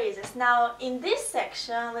build phrases. Now in this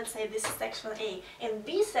section, let's say this is section A, in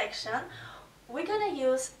B section, we're gonna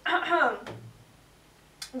use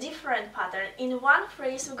different pattern. In one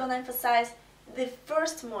phrase, we're gonna emphasize the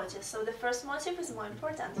first motive, so the first motive is more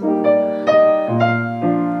important.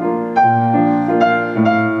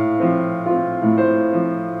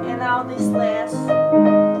 And now this less.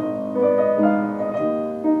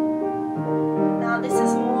 Now this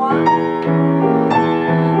is more.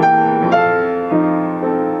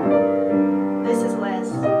 This is less.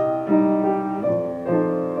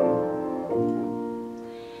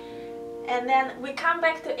 And then we come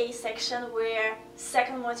back to A section where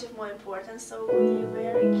second motive more important, so we're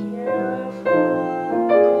very careful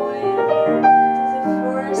going to the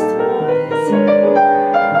first motive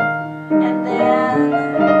and then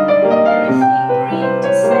everything bring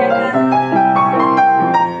to second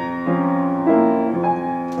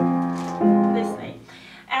this way.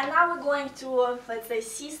 And now we're going to, let's say,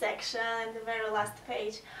 C section, the very last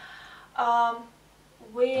page,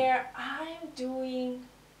 where I'm doing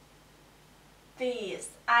this.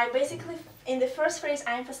 I basically, in the first phrase,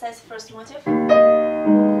 I emphasize first motive.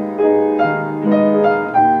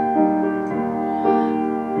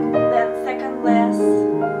 Then second less.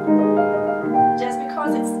 Just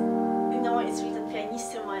because it's, you know, it's written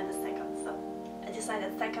pianissimo in the second, so I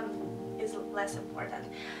decided second is less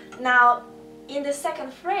important. Now, in the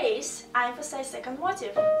second phrase, I emphasize second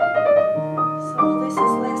motive. So this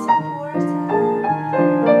is less important.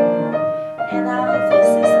 And now this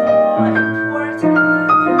is more important.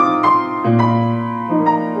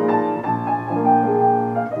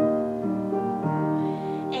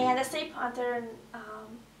 And the same pattern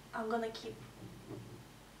I'm gonna keep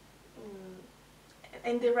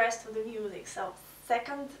in the rest of the music. So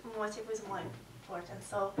second motive is more important.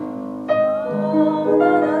 So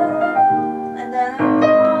and then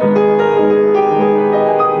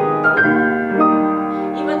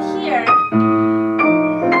even here.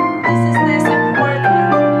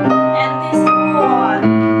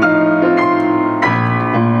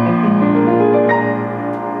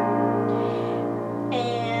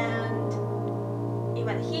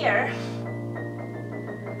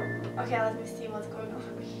 Okay, let me see what's going on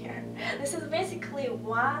over here. This is basically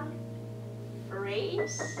one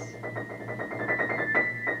phrase,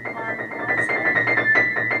 one motive,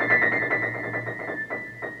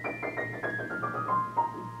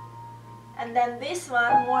 and then this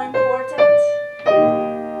one more important,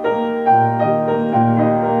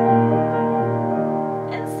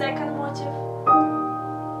 and second motive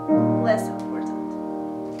less important.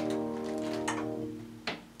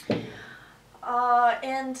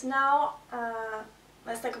 And now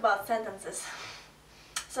let's talk about sentences.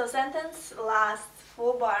 So sentence lasts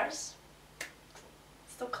 4 bars.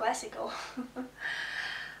 So classical.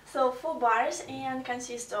 So 4 bars and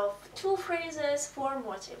consists of 2 phrases, 4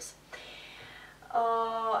 motives.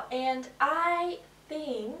 And I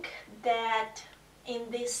think that in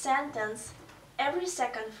this sentence, every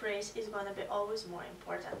second phrase is going to be always more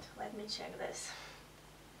important. Let me check this.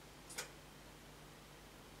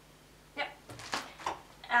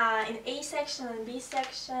 In A section and B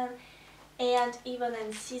section, and even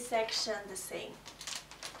in C section the same.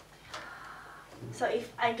 So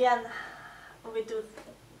if again we do,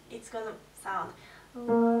 it's gonna sound.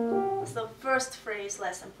 So first phrase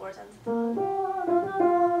less important.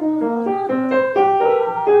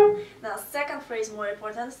 Now second phrase more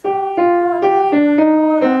important.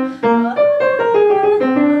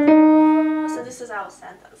 So this is our our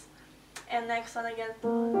sentence. And next one again.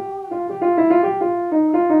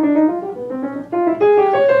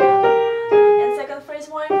 And second phrase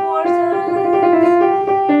more important.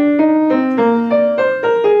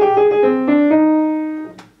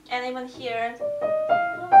 And even here,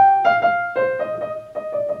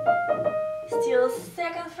 still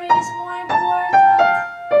second phrase more important.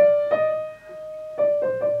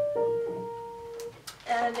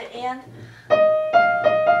 And at the end,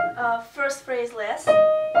 first phrase less,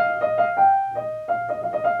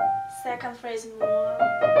 second phrase more.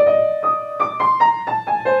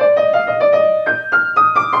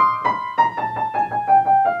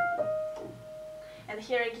 And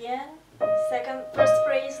here again, first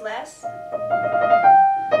phrase less,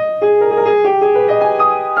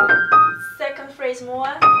 second phrase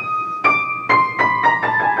more,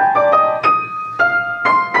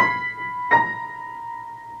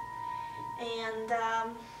 and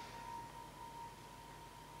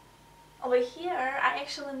over here I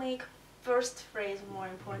actually make first phrase more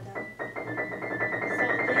important. So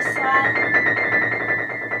this one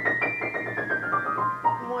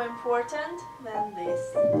more important than this.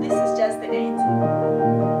 This is just the 8.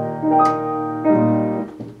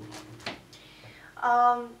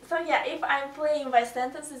 So yeah, if I'm playing by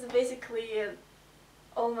sentences, basically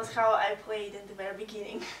almost how I played in the very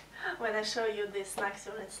beginning when I show you this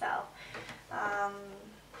Nocturne itself.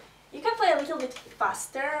 You can play a little bit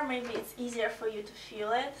faster, maybe it's easier for you to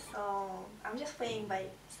feel it, so I'm just playing by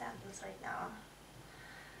sentence right now.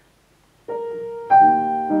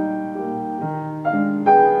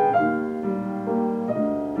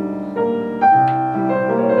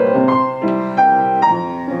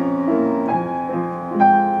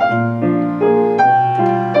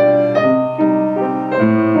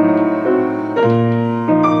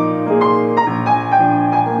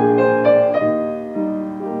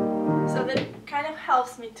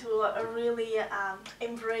 Helps me to really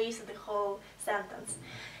embrace the whole sentence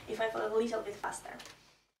if I play a little bit faster.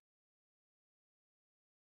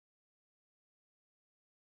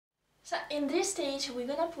 So in this stage we're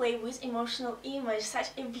gonna play with emotional image,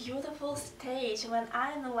 such a beautiful stage. When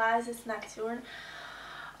I analyze this Nocturne,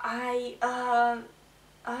 I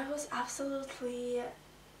was absolutely,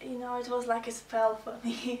 you know, it was like a spell for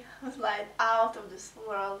me. I was like out of this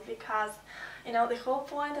world, because you know, the whole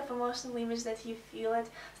point of emotional image that you feel it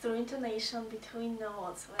through intonation between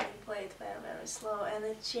notes when you play it very, very slow, and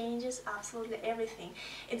it changes absolutely everything.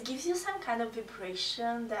 It gives you some kind of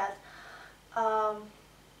vibration that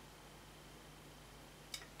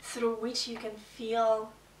through which you can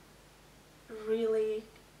feel really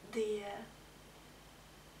the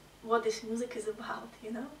what this music is about,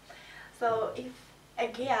 you know. So if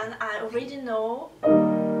again I already know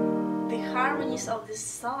the harmonies of this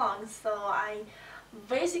song, so I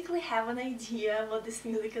basically have an idea what this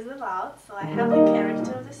music is about, so I have the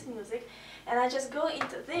character of this music, and I just go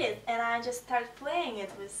into this and I just start playing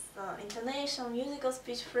it with intonation, musical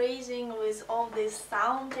speech phrasing, with all these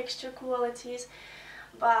sound texture qualities.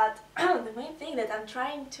 But the main thing that I'm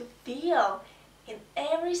trying to feel in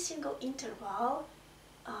every single interval,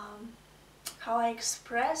 how I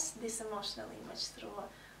express this emotional image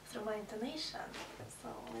through my intonation. So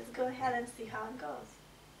let's go ahead and see how it goes.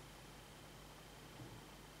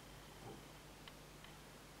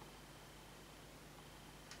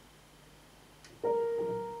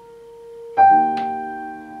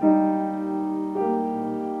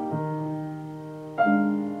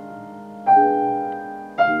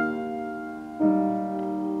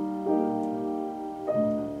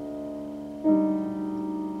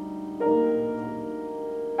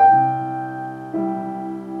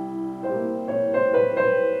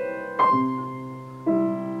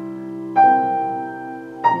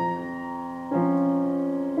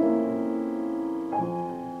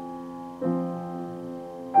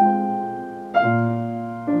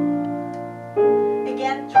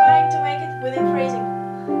 Trying to make it within phrasing.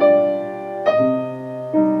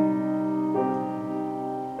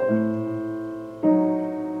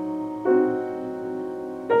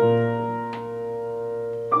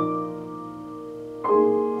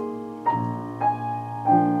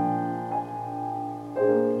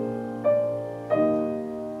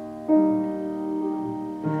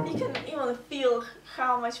 You can even feel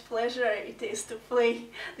how much pleasure it is to play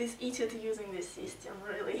this etude using this system,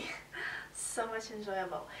 really. So much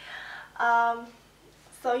enjoyable.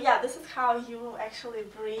 So yeah, this is how you actually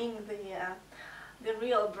bring the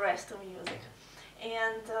real breath to music.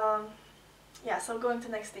 And yeah, so going to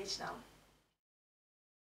next stage now.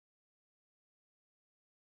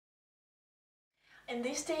 In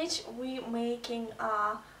this stage we're making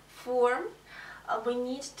a form we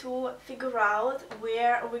need to figure out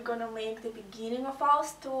where we're gonna make the beginning of our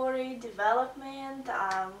story, development.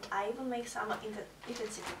 I will make some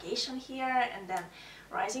intensification here, and then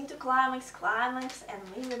rising to climax, climax, and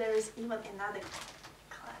maybe there is even another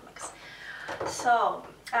climax. So,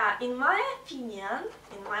 in my opinion,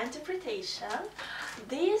 in my interpretation,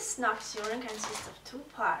 this nocturne consists of 2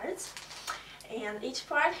 parts, and each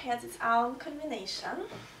part has its own combination.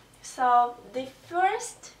 So, the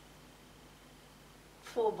first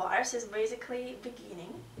 4 bars is basically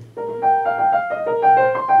beginning.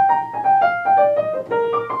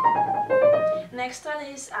 Next one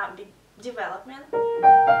is development.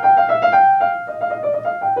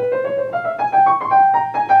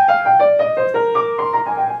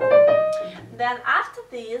 Then after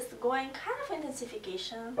this, going kind of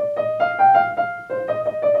intensification.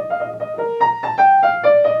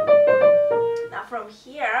 Now from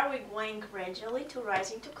here, we're going gradually to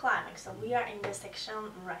rising to climax. So we are in the section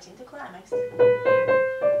rising to climax.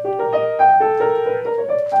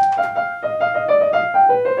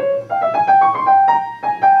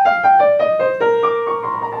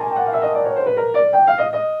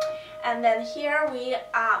 And then here we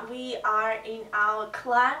are in our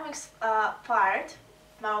climax part,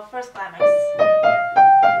 our first climax.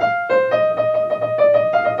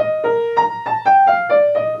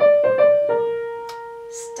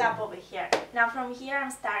 Stop over here. Now from here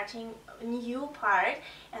I'm starting a new part,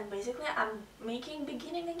 and basically I'm making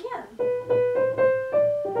beginning again.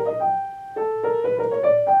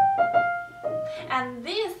 And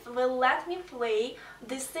this will let me play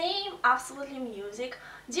the same absolutely music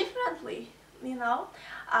differently, you know.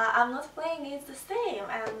 I'm not playing it the same,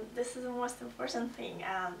 and this is the most important thing.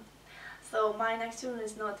 So my nocturne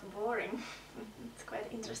is not boring. It's quite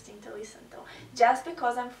interesting to listen to, just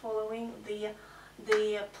because I'm following the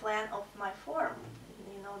plan of my form,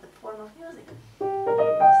 you know, the form of music.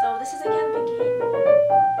 So this is again begin.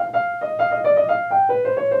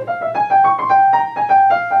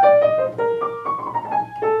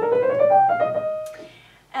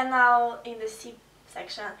 And now in the C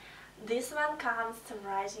section, this one comes to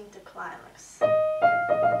rising to climax.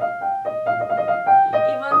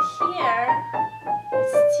 Even here,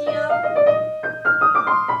 it's still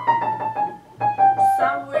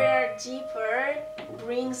somewhere deeper,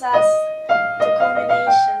 brings us to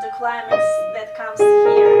culmination, to climax that comes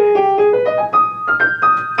here.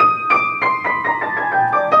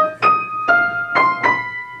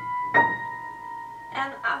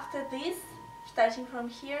 And after this, starting from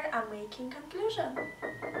here, I'm making conclusion.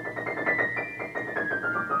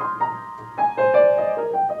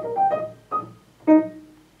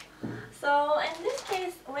 So in this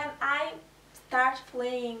case, when I start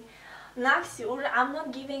playing Nocturne, I'm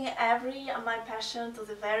not giving my passion to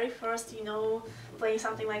the very first, you know, playing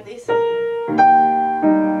something like this.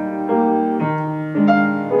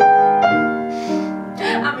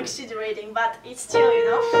 I'm exaggerating, but it's still, you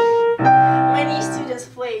know, many students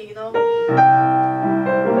play, you know.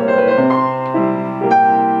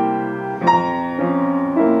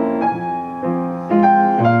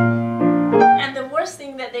 And the worst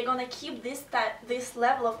thing that they're gonna keep this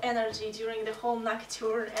level of energy during the whole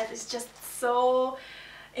nocturne, and it's just so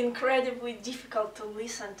incredibly difficult to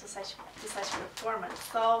listen to such performance.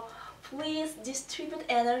 So please distribute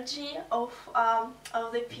energy of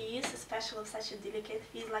the piece, especially of such a delicate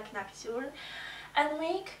piece like nocturne, and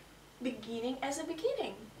make beginning as a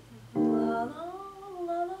beginning.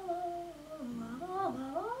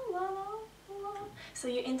 So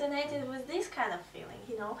you intonate it with this kind of feeling,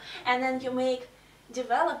 you know, and then you make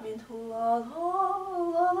development.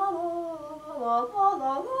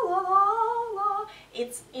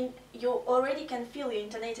 It's in, you already can feel you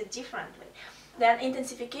intonate it differently. Then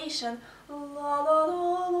intensification,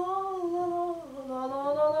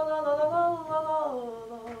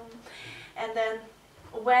 and then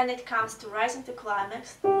when it comes to rising to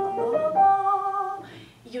climax,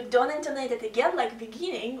 you don't intonate it again like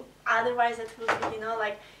beginning, otherwise it will be, you know,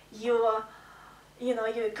 like you're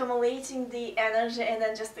accumulating the energy and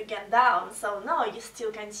then just again down. So no, you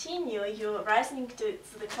still continue, you're rising to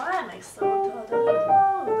the climax. So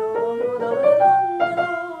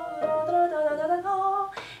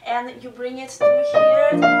and you bring it to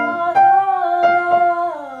here.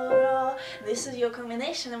 This is your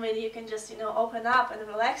combination where you can just, you know, open up and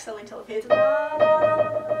relax a little bit.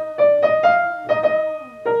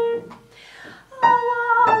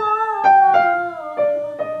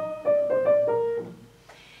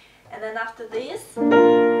 And then after this,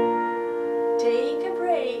 take a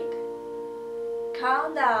break,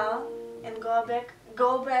 count down, and go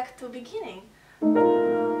back to beginning.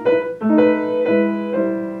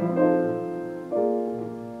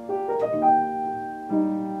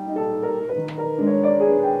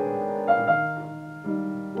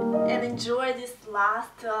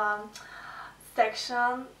 last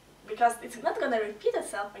section, because it's not gonna repeat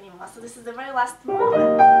itself anymore. So this is the very last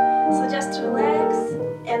moment. So just relax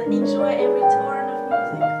and enjoy every turn of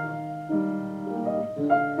music.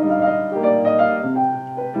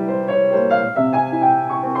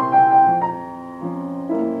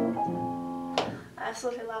 I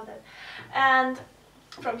absolutely love that. And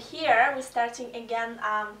from here we're starting again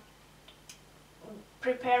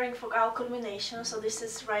preparing for our culmination. So this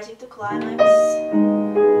is rising to climax. So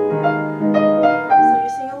you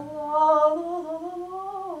sing la la la la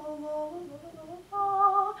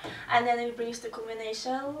la, and then it brings to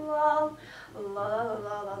culmination la la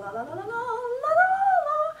la la la la la la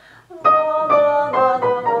la.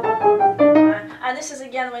 And this is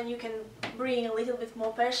again when you can bring a little bit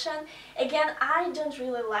more passion. Again, I don't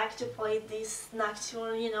really like to play this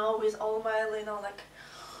nocturne, you know, with all my, you know, like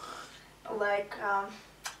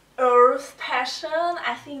earth passion.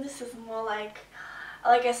 I think this is more like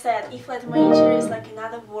I said, E flat major is like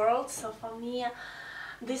another world. So for me,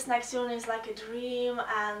 this nocturne is like a dream,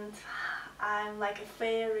 and I'm like a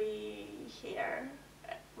fairy here,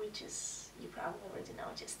 which is, you probably already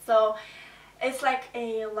noticed. So it's like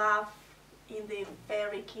a love in the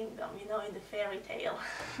fairy kingdom, you know, in the fairy tale.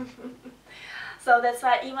 So that's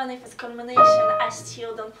why even if it's culmination, I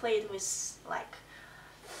still don't play it with like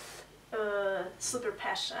super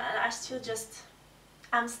passion.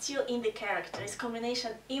 I'm still in the character. It's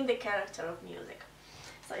combination in the character of music.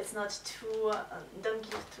 So it's not too, don't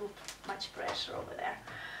give too much pressure over there.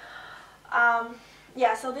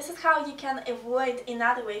 Yeah, so this is how you can avoid,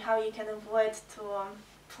 another way how you can avoid to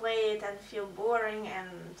play it and feel boring, and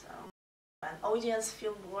an audience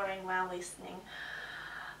feel boring while listening.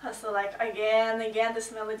 So like again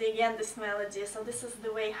this melody, again this melody. So this is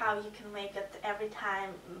the way how you can make it every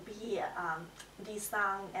time be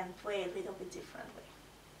sung and play a little bit differently.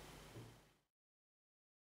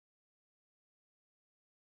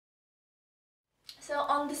 So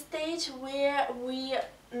on the stage where we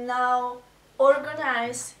now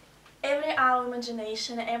organize every our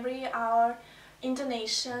imagination, every our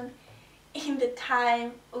intonation in the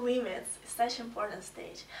time limits, it's such an important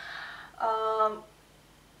stage.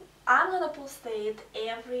 I'm gonna pulsate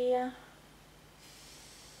every,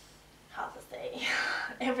 how to say,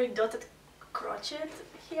 every dotted crochet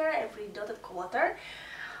here, every dotted quarter.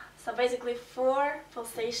 So basically 4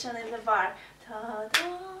 pulsation in the bar. Ta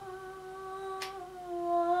 -da,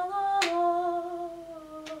 la, la, la,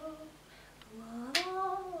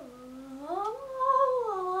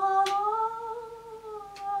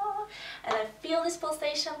 and I feel this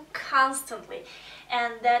pulsation constantly,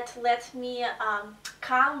 and that let me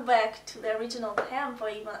come back to the original tempo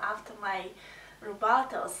even after my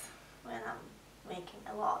rubatos, when I'm making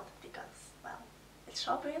a lot, because, well, it's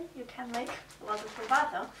Chopin, you can make a lot of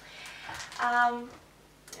rubato.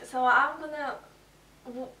 So I'm gonna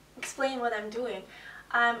explain what I'm doing.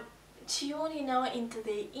 I'm tuned, you know, into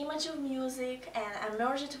the image of music, and I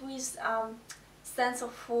merge it with sense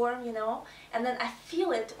of form, you know, and then I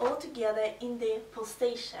feel it all together in the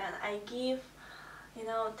pulsation. I give, you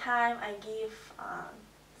know, time, I give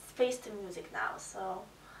space to music now. So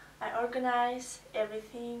I organize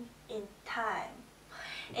everything in time.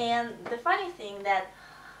 And the funny thing that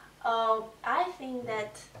I think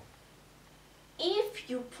that if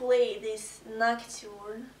you play this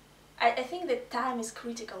nocturne, I think that time is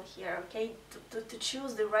critical here, okay? To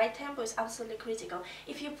choose the right tempo is absolutely critical.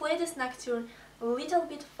 If you play this nocturne a little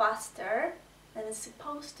bit faster than it's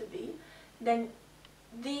supposed to be, then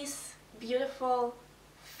this beautiful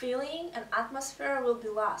feeling and atmosphere will be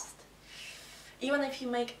lost, even if you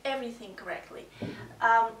make everything correctly.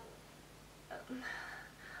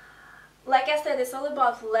 Like I said, it's all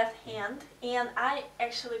about left hand, and I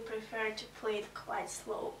actually prefer to play it quite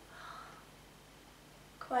slow,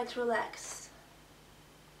 quite relaxed,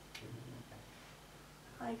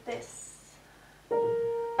 like this.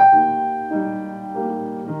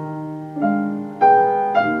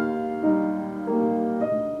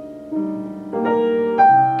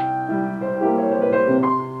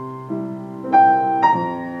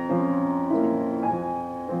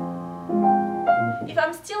 If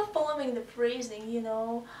I'm still following the phrasing, you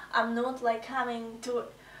know, I'm not like I'm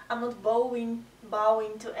not bowing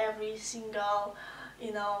to every single,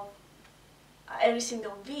 you know, every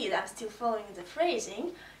single beat. I'm still following the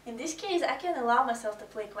phrasing. In this case, I can allow myself to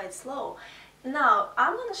play quite slow. Now,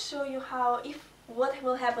 I'm gonna show you what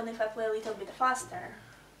will happen if I play a little bit faster.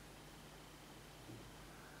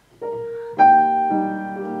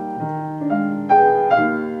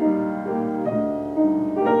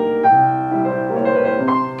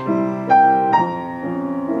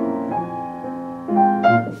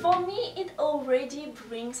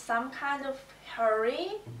 some kind of hurry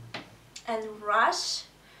and rush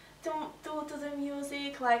to the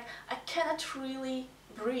music, like I cannot really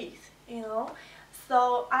breathe, you know.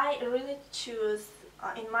 So I really choose,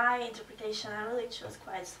 in my interpretation, I really choose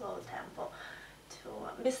quite slow tempo.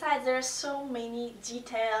 Besides, there are so many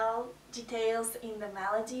details in the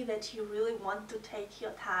melody that you really want to take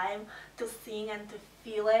your time to sing and to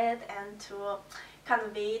feel it and to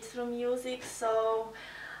convey it through music. So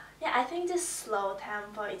yeah, I think this slow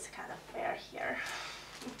tempo is kind of fair here.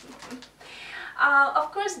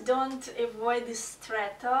 Of course, don't avoid the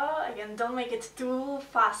stretto. Again, don't make it too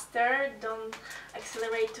faster, don't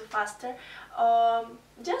accelerate too faster.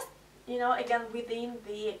 Just, you know, again, within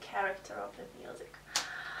the character of the music.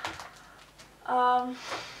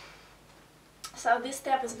 So this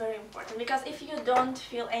step is very important, because if you don't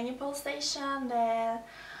feel any pulsation, then,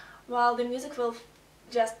 well, the music will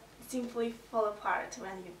just simply fall apart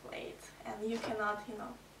when you play it, and you cannot, you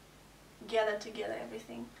know, gather together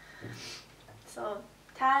everything. So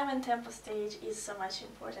time and tempo stage is so much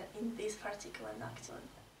important in this particular nocturne.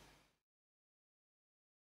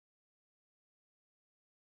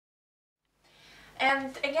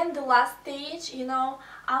 And again, the last stage, you know,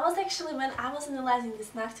 when I was analyzing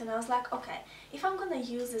this nocturne, I was like, okay, if I'm gonna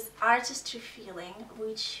use this artistry feeling,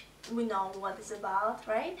 which we know what it's about,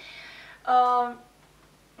 right?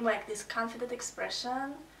 Like this confident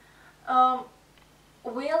expression,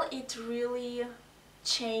 will it really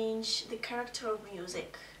change the character of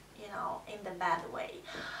music, you know, in the bad way?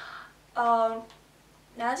 Now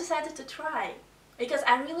I decided to try, because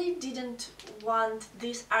I really didn't want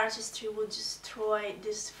this artistry would destroy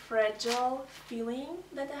this fragile feeling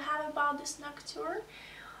that I have about this nocturne.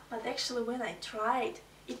 But actually, when I tried,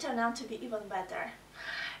 it turned out to be even better.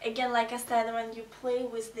 Again, like I said, when you play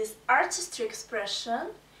with this artistry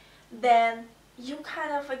expression, then you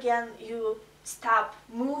kind of, again, you stop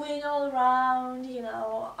moving all around, you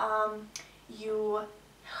know, you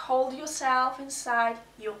hold yourself inside,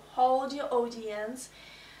 you hold your audience.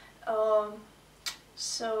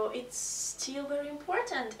 So it's still very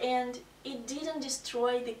important, and it didn't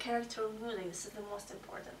destroy the character of music. This is the most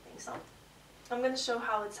important thing. So I'm going to show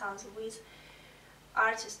how it sounds with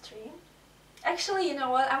artistry. Actually, you know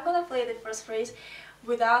what, I'm going to play the first phrase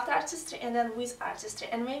without artistry and then with artistry,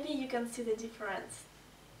 and maybe you can see the difference.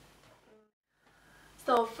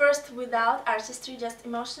 So first, without artistry, just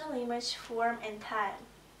emotional image, form and time.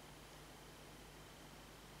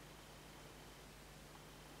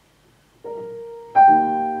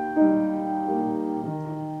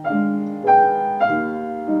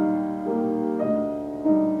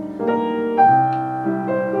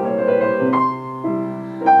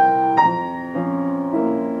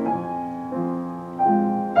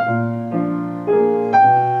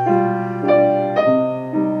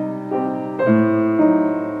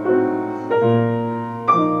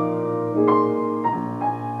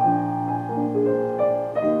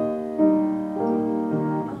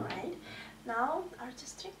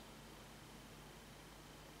 Artistry.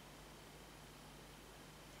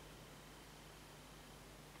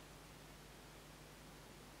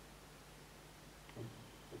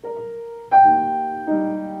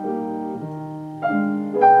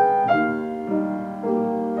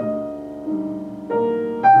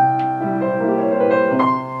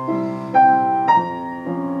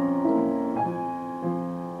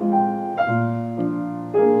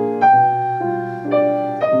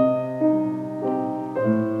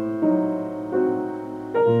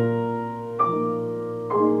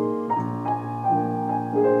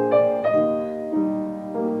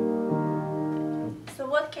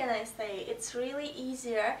 It's really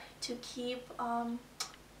easier to keep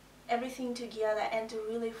everything together and to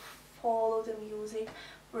really follow the music,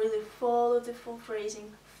 really follow the full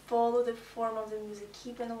phrasing, follow the form of the music,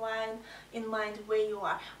 keep in mind where you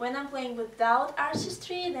are. When I'm playing without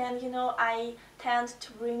artistry, then, you know, I tend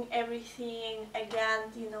to bring everything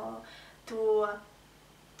again, you know, to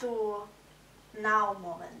now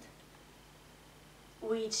moment,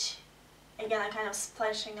 which again, I'm kind of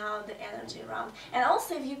splashing out the energy around. And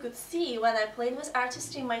also, if you could see, when I played with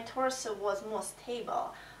artistry, my torso was more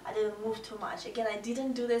stable. I didn't move too much. Again, I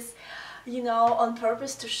didn't do this, you know, on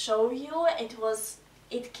purpose to show you.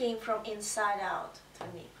 It came from inside out to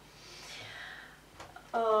me.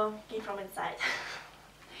 Came from inside.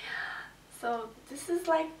 So this is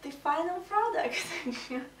like the final product.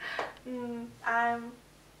 I'm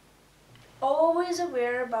always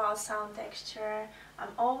aware about sound texture. I'm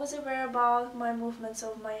always aware about my movements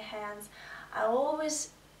of my hands. I always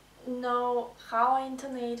know how I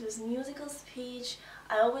intonate with musical speech.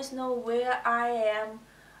 I always know where I am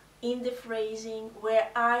in the phrasing, where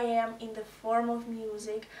I am in the form of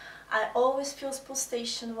music. I always feel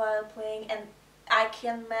pulsation while playing, and I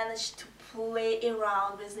can manage to play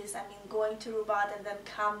around with this. I mean, going to rubat and then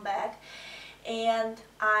come back, and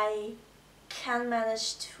I can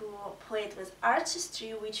manage to play it with artistry,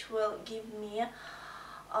 which will give me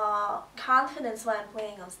confidence when I'm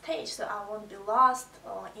playing on stage, so I won't be lost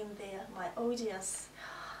in my audience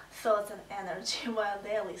thoughts and energy while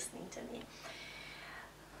they're listening to me.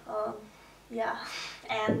 Yeah,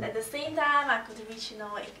 and at the same time I could reach, a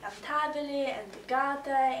cantabile and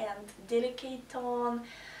legato and delicate tone,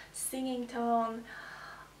 singing tone,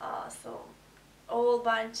 so all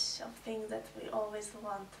bunch of things that we always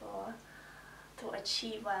want to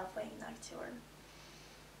achieve while playing Nocturne.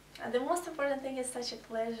 And the most important thing is such a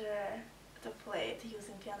pleasure to play it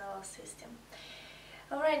using PianoWell system.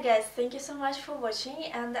 Alright guys, thank you so much for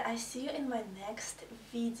watching, and I see you in my next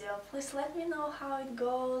video. Please let me know how it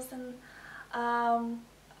goes, and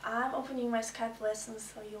I'm opening my Skype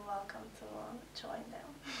lessons, so you're welcome to join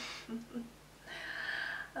them.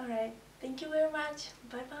 Alright, thank you very much.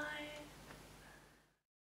 Bye bye.